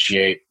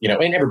substantiate,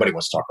 and everybody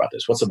wants to talk about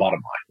this. What's the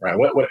bottom line,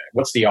 right?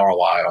 What's the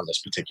ROI on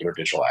this particular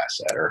digital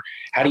asset, or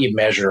how do you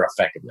measure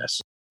effectiveness?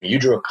 You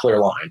drew a clear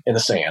line in the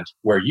sand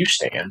where you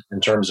stand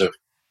in terms of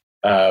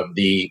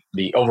the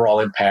overall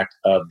impact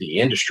of the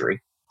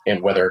industry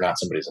and whether or not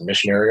somebody's a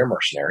missionary or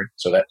mercenary.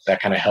 So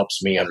that kind of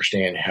helps me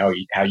understand how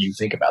you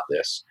think about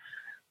this.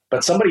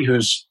 But somebody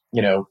who's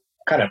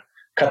kind of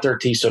cut their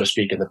teeth, so to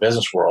speak, in the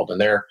business world,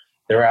 and they're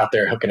out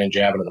there hooking and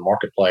jabbing in the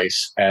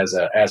marketplace as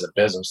a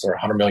business. They're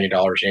 $100 million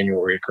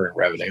annual recurring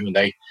revenue,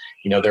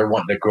 and they're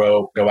wanting to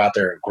go out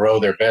there and grow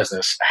their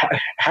business.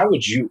 How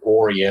would you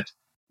orient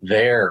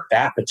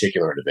that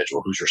particular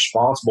individual who's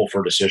responsible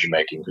for decision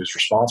making, who's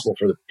responsible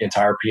for the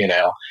entire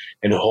P&L,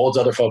 and who holds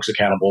other folks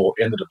accountable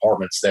in the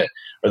departments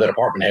or the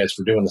department heads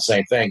for doing the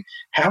same thing?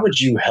 How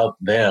would you help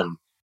them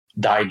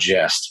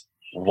digest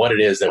what it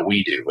is that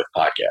we do with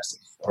podcasting,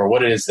 or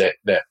what it is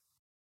that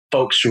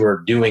folks who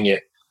are doing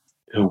it,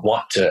 who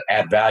want to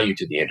add value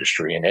to the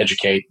industry and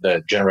educate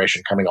the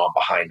generation coming on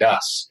behind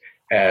us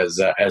as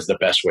the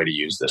best way to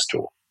use this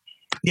tool?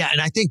 Yeah.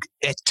 And I think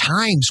at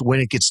times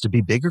when it gets to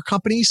be bigger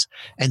companies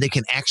and they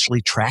can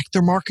actually track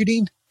their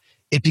marketing,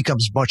 it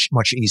becomes much,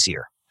 much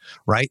easier,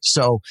 right?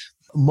 So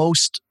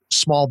most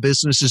small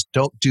businesses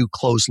don't do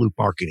closed loop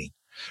marketing,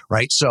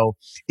 right? So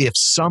if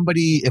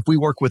we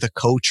work with a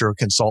coach or a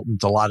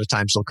consultant, a lot of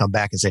times they'll come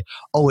back and say,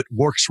 oh, it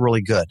works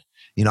really good.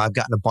 I've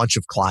gotten a bunch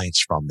of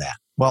clients from that.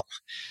 Well,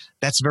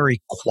 that's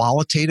very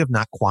qualitative,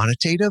 not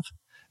quantitative.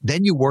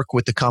 Then you work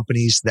with the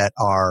companies that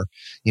are,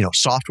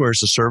 software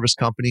as a service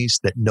companies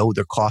that know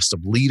their cost of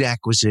lead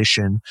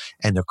acquisition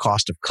and their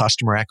cost of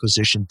customer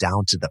acquisition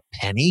down to the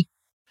penny.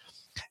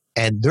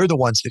 And they're the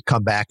ones that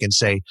come back and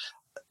say,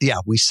 yeah,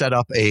 we set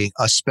up a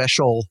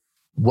special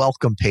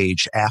welcome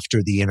page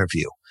after the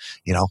interview,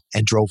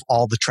 and drove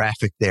all the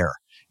traffic there.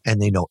 And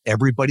they know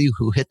everybody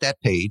who hit that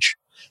page,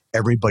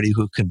 everybody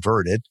who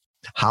converted,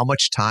 how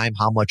much time,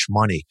 how much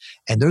money.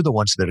 And they're the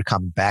ones that are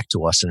coming back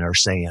to us and are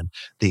saying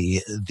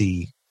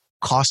the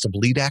cost of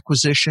lead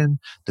acquisition,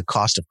 the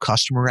cost of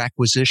customer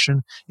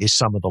acquisition is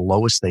some of the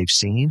lowest they've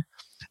seen.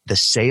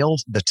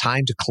 The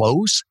time to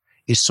close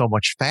is so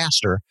much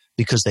faster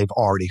because they've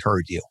already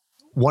heard you.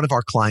 One of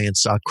our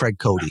clients, Craig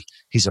Cody,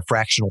 he's a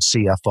fractional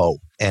CFO.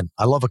 And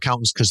I love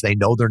accountants because they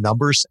know their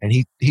numbers. And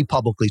he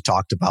publicly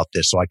talked about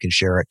this, so I can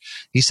share it.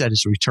 He said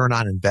his return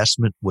on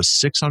investment was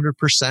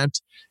 600%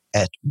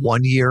 at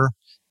 1 year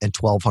and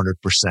 1,200%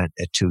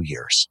 at 2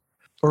 years.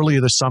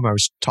 Earlier this summer, I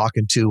was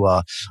talking to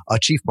a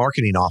chief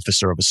marketing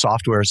officer of a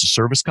software as a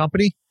service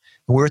company.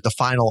 And we're at the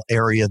final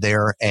area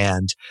there,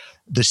 and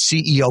the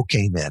CEO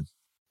came in,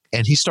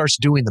 and he starts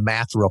doing the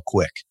math real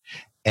quick.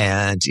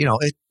 And,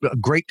 a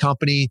great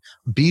company,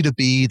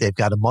 B2B, they've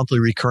got a monthly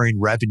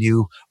recurring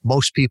revenue.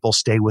 Most people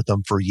stay with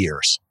them for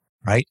years,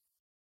 right?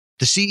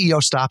 The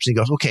CEO stops and he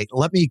goes, okay,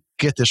 let me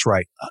get this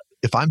right.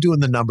 If I'm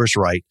doing the numbers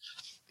right,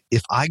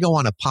 if I go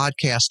on a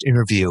podcast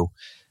interview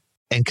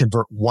and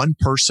convert one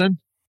person,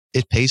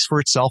 it pays for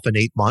itself in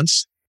 8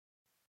 months.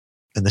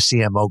 And the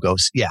CMO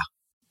goes, yeah.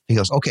 He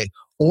goes, okay.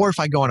 Or if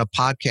I go on a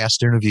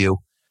podcast interview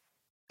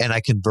and I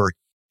convert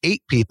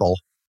 8 people,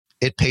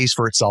 it pays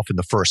for itself in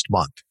the first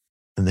month.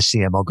 And the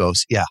CMO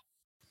goes, yeah.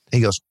 And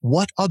he goes,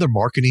 what other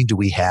marketing do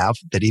we have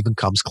that even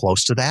comes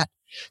close to that?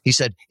 He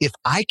said, if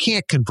I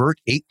can't convert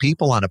 8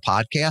 people on a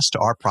podcast to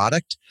our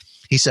product,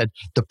 he said,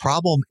 the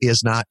problem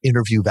is not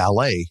Interview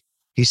Valet.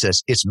 He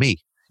says, it's me.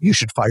 You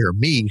should fire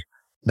me,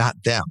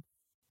 not them.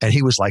 And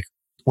he was like,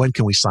 when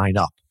can we sign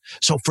up?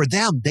 So for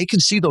them, they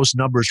can see those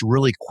numbers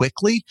really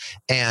quickly.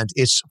 And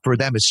for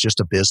them, it's just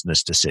a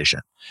business decision,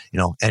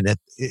 and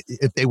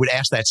if they would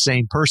ask that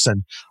same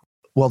person,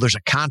 well, there's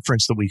a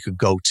conference that we could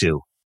go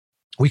to.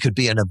 We could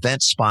be an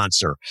event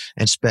sponsor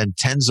and spend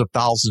tens of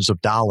thousands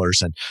of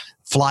dollars and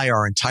fly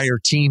our entire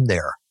team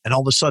there. And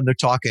all of a sudden they're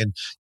talking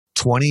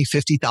 $20,000,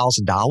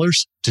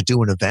 $50,000 to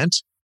do an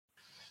event.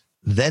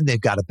 Then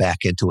they've got to back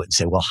into it and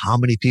say, well, how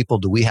many people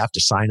do we have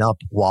to sign up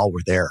while we're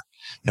there?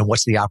 And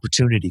what's the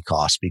opportunity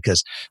cost?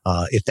 Because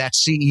if that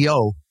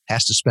CEO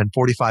has to spend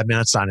 45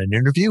 minutes on an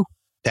interview,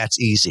 that's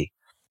easy.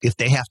 If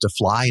they have to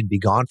fly and be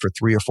gone for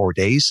 3 or 4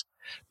 days,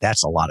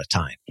 that's a lot of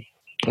time.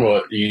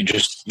 Well, you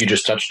just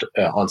touched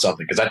on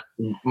something, because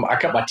I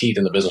cut my teeth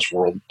in the business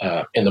world,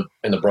 in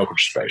the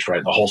brokerage space,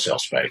 right, the wholesale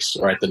space,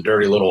 right, the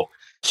dirty little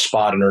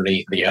spot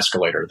underneath the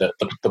escalator,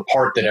 the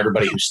part that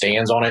everybody who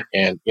stands on it,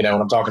 and what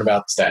I'm talking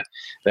about is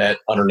that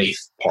underneath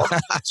part.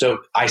 So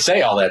I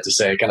say all that to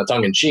say, kind of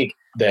tongue in cheek,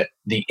 that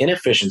the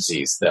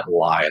inefficiencies that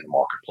lie in the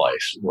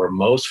marketplace, where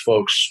most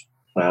folks,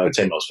 well, I would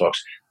say most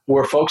folks,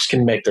 where folks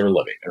can make their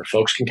living or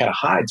folks can kind of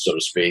hide, so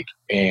to speak,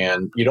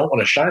 and you don't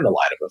want to shine the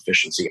light of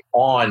efficiency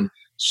on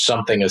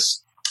something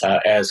as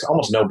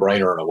almost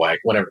no-brainer in a way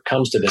whenever it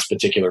comes to this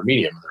particular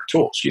medium or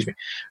tool,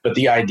 But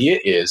the idea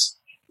is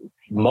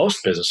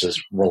most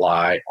businesses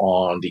rely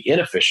on the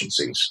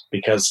inefficiencies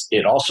because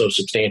it also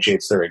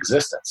substantiates their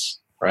existence,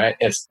 right?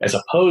 As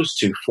opposed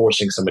to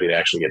forcing somebody to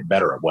actually get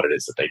better at what it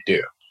is that they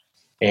do.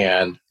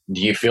 And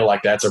do you feel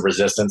like that's a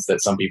resistance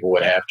that some people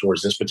would have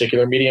towards this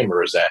particular medium,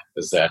 or is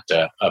that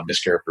a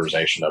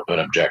mischaracterization of an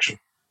objection?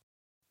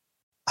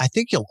 I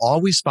think you'll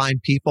always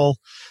find people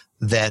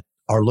that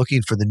are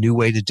looking for the new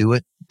way to do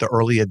it, the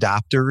early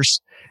adopters.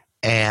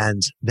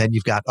 And then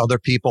you've got other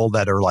people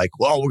that are like,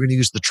 well, we're going to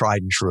use the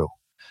tried and true.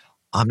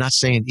 I'm not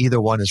saying either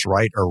one is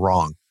right or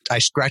wrong. I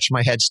scratch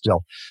my head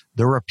still.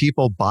 There are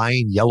people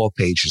buying Yellow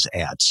Pages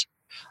ads.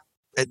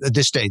 At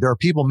this day, there are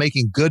people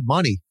making good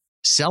money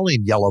selling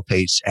Yellow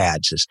Page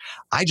ads.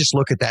 I just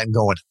look at that and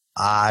going,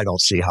 I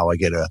don't see how I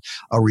get a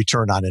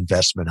return on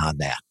investment on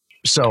that.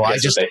 So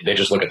they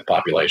just look at the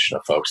population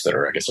of folks that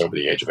are, I guess, over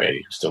the age of 80 who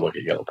still look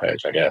at Yellow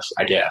Page. I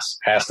guess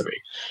has to be.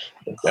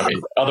 I mean,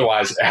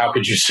 otherwise, how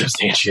could you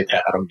substantiate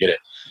that? I don't get it.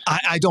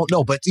 I don't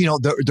know, but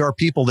there are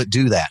people that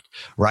do that,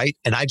 right?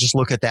 And I just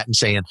look at that and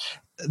saying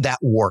that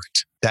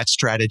worked. That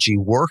strategy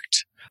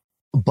worked,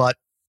 but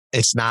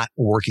it's not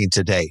working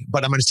today.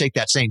 But I'm going to take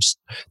that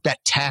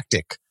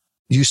tactic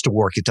used to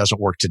work. It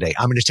doesn't work today.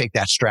 I'm going to take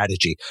that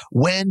strategy.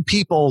 When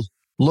people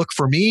look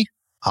for me,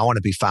 I want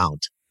to be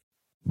found.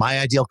 My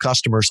ideal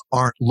customers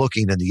aren't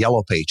looking in the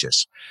Yellow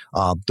Pages.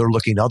 They're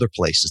looking other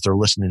places. They're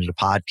listening to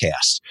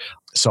podcasts.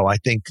 So I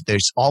think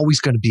there's always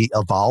going to be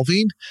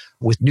evolving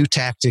with new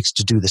tactics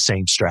to do the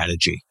same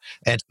strategy.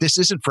 And this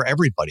isn't for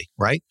everybody,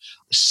 right?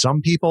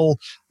 Some people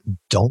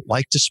don't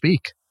like to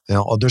speak.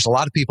 There's a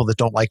lot of people that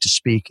don't like to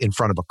speak in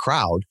front of a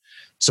crowd.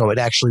 So it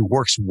actually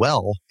works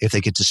well if they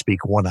get to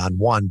speak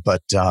one-on-one.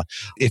 But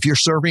if you're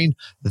serving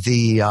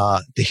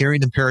the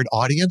hearing impaired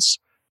audience,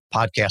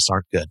 podcasts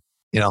aren't good,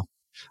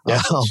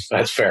 Yeah,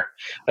 that's fair.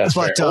 But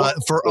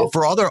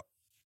for other,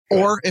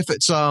 or if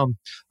it's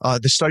the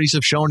studies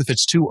have shown if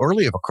it's too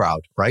early of a crowd,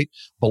 right,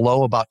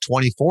 below about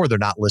 24, they're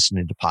not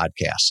listening to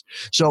podcasts.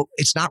 So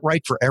it's not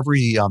right for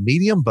every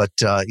medium. But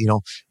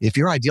if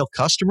your ideal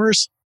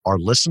customers are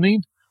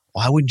listening,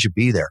 why wouldn't you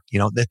be there?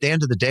 At the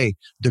end of the day,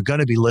 they're going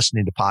to be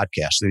listening to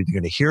podcasts. They're either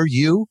going to hear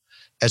you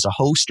as a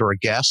host or a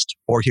guest,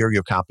 or hear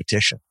your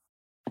competition.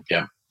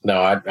 Yeah. No,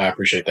 I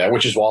appreciate that,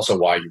 which is also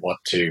why you want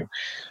to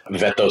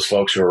vet those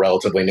folks who are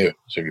relatively new.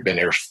 So if you've been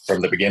here from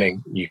the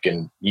beginning, you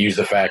can use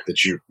the fact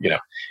that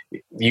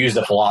use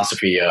the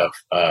philosophy of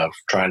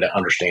trying to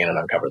understand and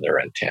uncover their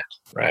intent,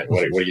 right?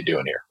 What are you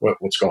doing here?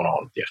 What's going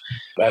on with you?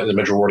 The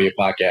majority of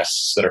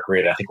podcasts that are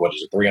created, I think,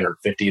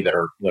 350 that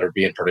are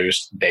being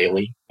produced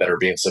daily that are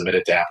being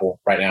submitted to Apple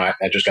right now.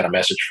 I just got a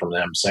message from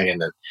them saying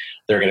that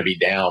they're going to be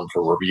down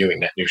for reviewing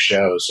that new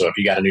show. So if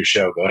you got a new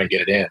show, go ahead and get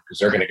it in, because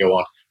they're going to go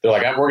on. They're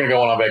like, we're going to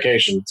go on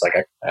vacation. It's like,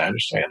 I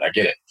understand. I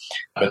get it.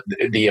 But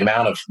the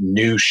amount of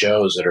new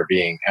shows that are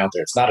being out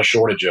there, it's not a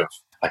shortage of,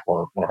 like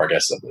one of our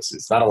guests said this,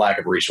 it's not a lack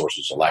of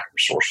resources, it's a lack of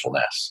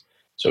resourcefulness.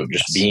 So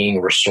just being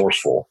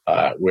resourceful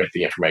with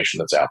the information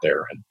that's out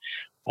there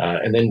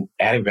and then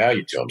adding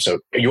value to them. So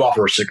you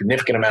offer a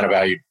significant amount of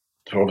value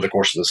over the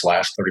course of this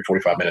last 30,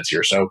 45 minutes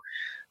here. So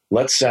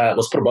let's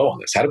put a bow on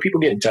this. How do people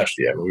get in touch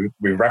with you?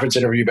 We referenced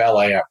Interview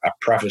Valet. I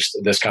prefaced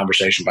this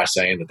conversation by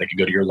saying that they could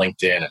go to your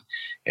LinkedIn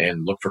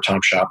and look for Tom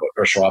Schwab. But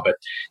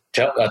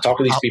talk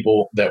to these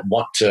people that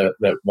want to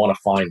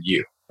find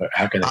you.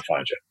 How can they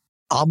find you?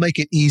 I'll make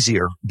it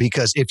easier,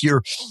 because if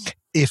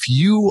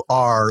you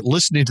are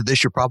listening to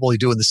this, you're probably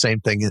doing the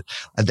same thing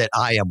that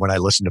I am when I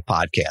listen to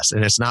podcasts,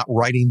 and it's not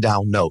writing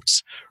down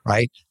notes,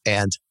 right?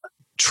 And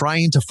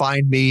trying to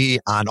find me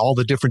on all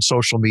the different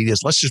social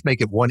medias. Let's just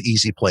make it one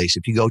easy place.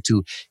 If you go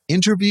to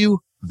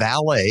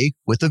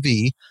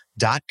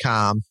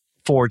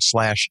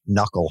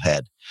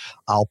interviewvalet.com/knucklehead,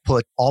 I'll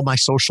put all my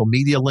social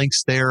media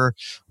links there,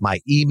 my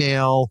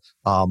email,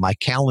 my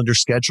calendar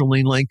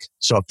scheduling link.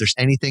 So if there's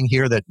anything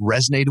here that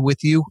resonated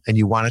with you and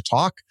you want to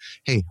talk,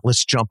 hey,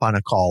 let's jump on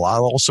a call.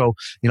 I'll also,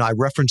 I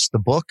referenced the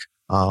book.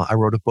 I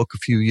wrote a book a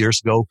few years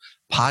ago,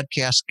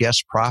 Podcast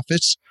Guest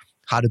Profits: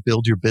 How to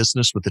Build Your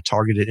Business with a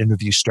Targeted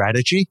Interview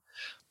Strategy.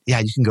 Yeah,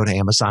 you can go to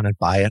Amazon and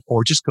buy it,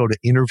 or just go to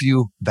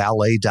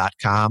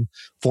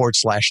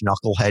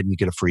interviewvalet.com/knucklehead and you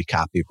get a free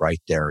copy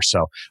right there.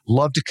 So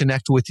love to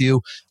connect with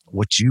you.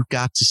 What you've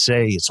got to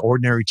say, it's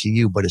ordinary to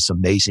you, but it's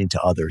amazing to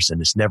others.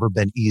 And it's never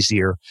been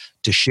easier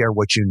to share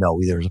what you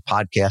know, either as a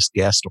podcast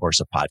guest or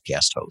as a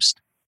podcast host.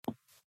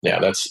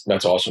 Yeah, that's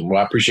awesome. Well,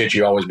 I appreciate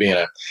you always being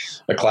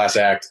a class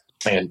act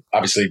and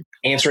obviously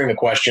answering the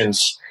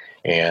questions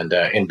and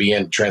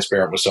being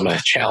transparent with some of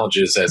the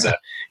challenges as this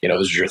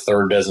is your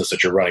third business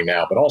that you're running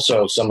now, but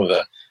also some of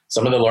the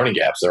some of the learning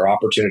gaps, there are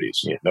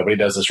opportunities. Nobody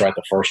does this right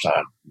the first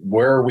time.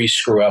 Where we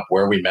screw up,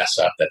 where we mess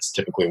up, that's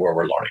typically where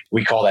we're learning.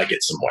 We call that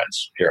get some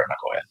wins here at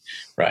Knucklehead,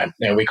 right?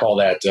 And we call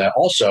that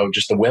also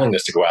just the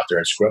willingness to go out there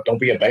and screw up. Don't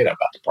be a beta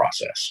about the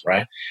process,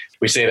 right?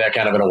 We say that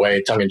kind of in a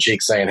way, tongue in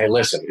cheek, saying, hey,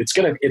 listen, it's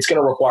gonna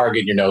require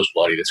getting your nose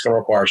bloodied. It's gonna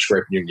require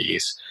scraping your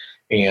knees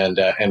and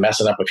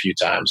messing up a few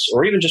times,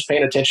 or even just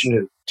paying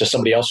attention to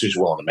somebody else who's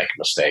willing to make a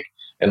mistake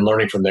and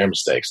learning from their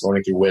mistakes,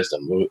 learning through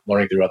wisdom,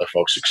 learning through other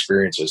folks'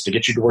 experiences to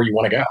get you to where you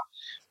want to go,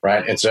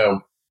 right? And so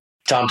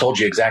Tom told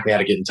you exactly how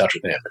to get in touch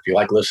with him. If you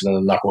like listening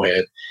to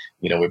Knucklehead,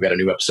 we've got a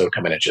new episode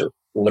coming at you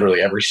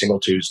literally every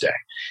single Tuesday.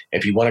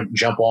 If you want to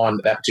jump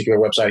on that particular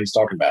website he's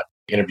talking about,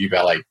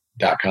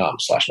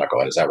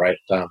 interviewvalet.com/Knucklehead. Is that right,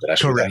 Tom? Did I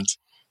screw that?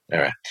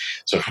 All right.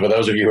 So for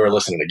those of you who are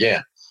listening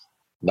again,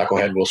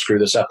 Knucklehead will screw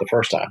this up the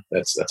first time.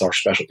 That's our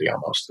specialty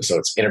almost. So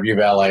it's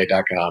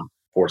interviewvalet.com/Knucklehead.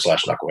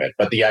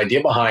 But the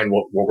idea behind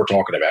what we're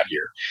talking about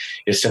here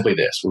is simply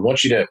this. We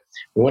want you to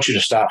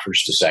stop for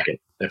just a second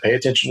and pay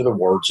attention to the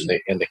words and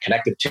the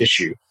connective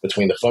tissue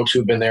between the folks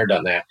who've been there,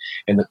 done that,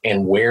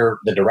 and where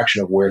the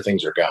direction of where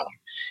things are going.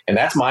 And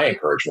that's my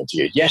encouragement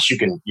to you. Yes, you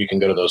can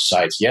go to those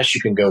sites. Yes,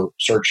 you can go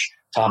search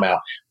Tom out,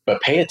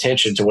 but pay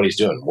attention to what he's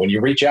doing. When you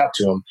reach out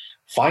to him,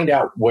 find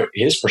out what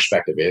his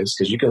perspective is,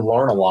 because you can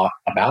learn a lot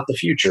about the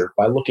future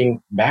by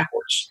looking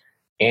backwards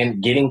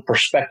and getting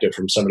perspective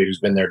from somebody who's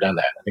been there, done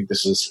that. I think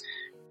this is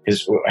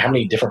how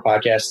many different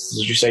podcasts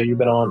did you say you've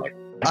been on?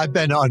 I've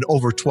been on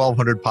over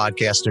 1,200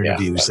 podcast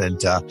interviews and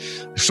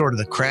sort of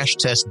the crash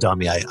test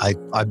dummy.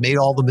 I've made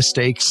all the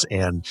mistakes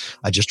and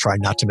I just try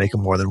not to make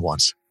them more than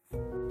once.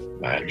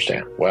 I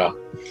understand. Well,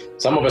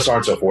 some of us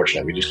aren't so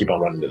fortunate. We just keep on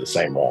running to the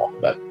same wall,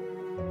 but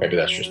maybe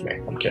that's just me.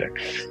 I'm kidding.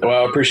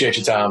 Well, I appreciate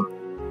you, Tom.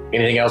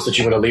 Anything else that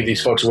you want to leave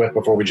these folks with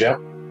before we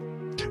jump?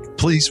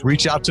 Please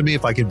reach out to me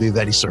if I can be of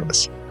any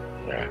service.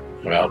 All right.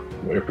 Well,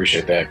 we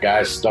appreciate that.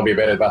 Guys, don't be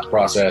bad about the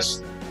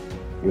process.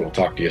 We will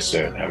talk to you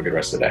soon. Have a good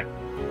rest of the day.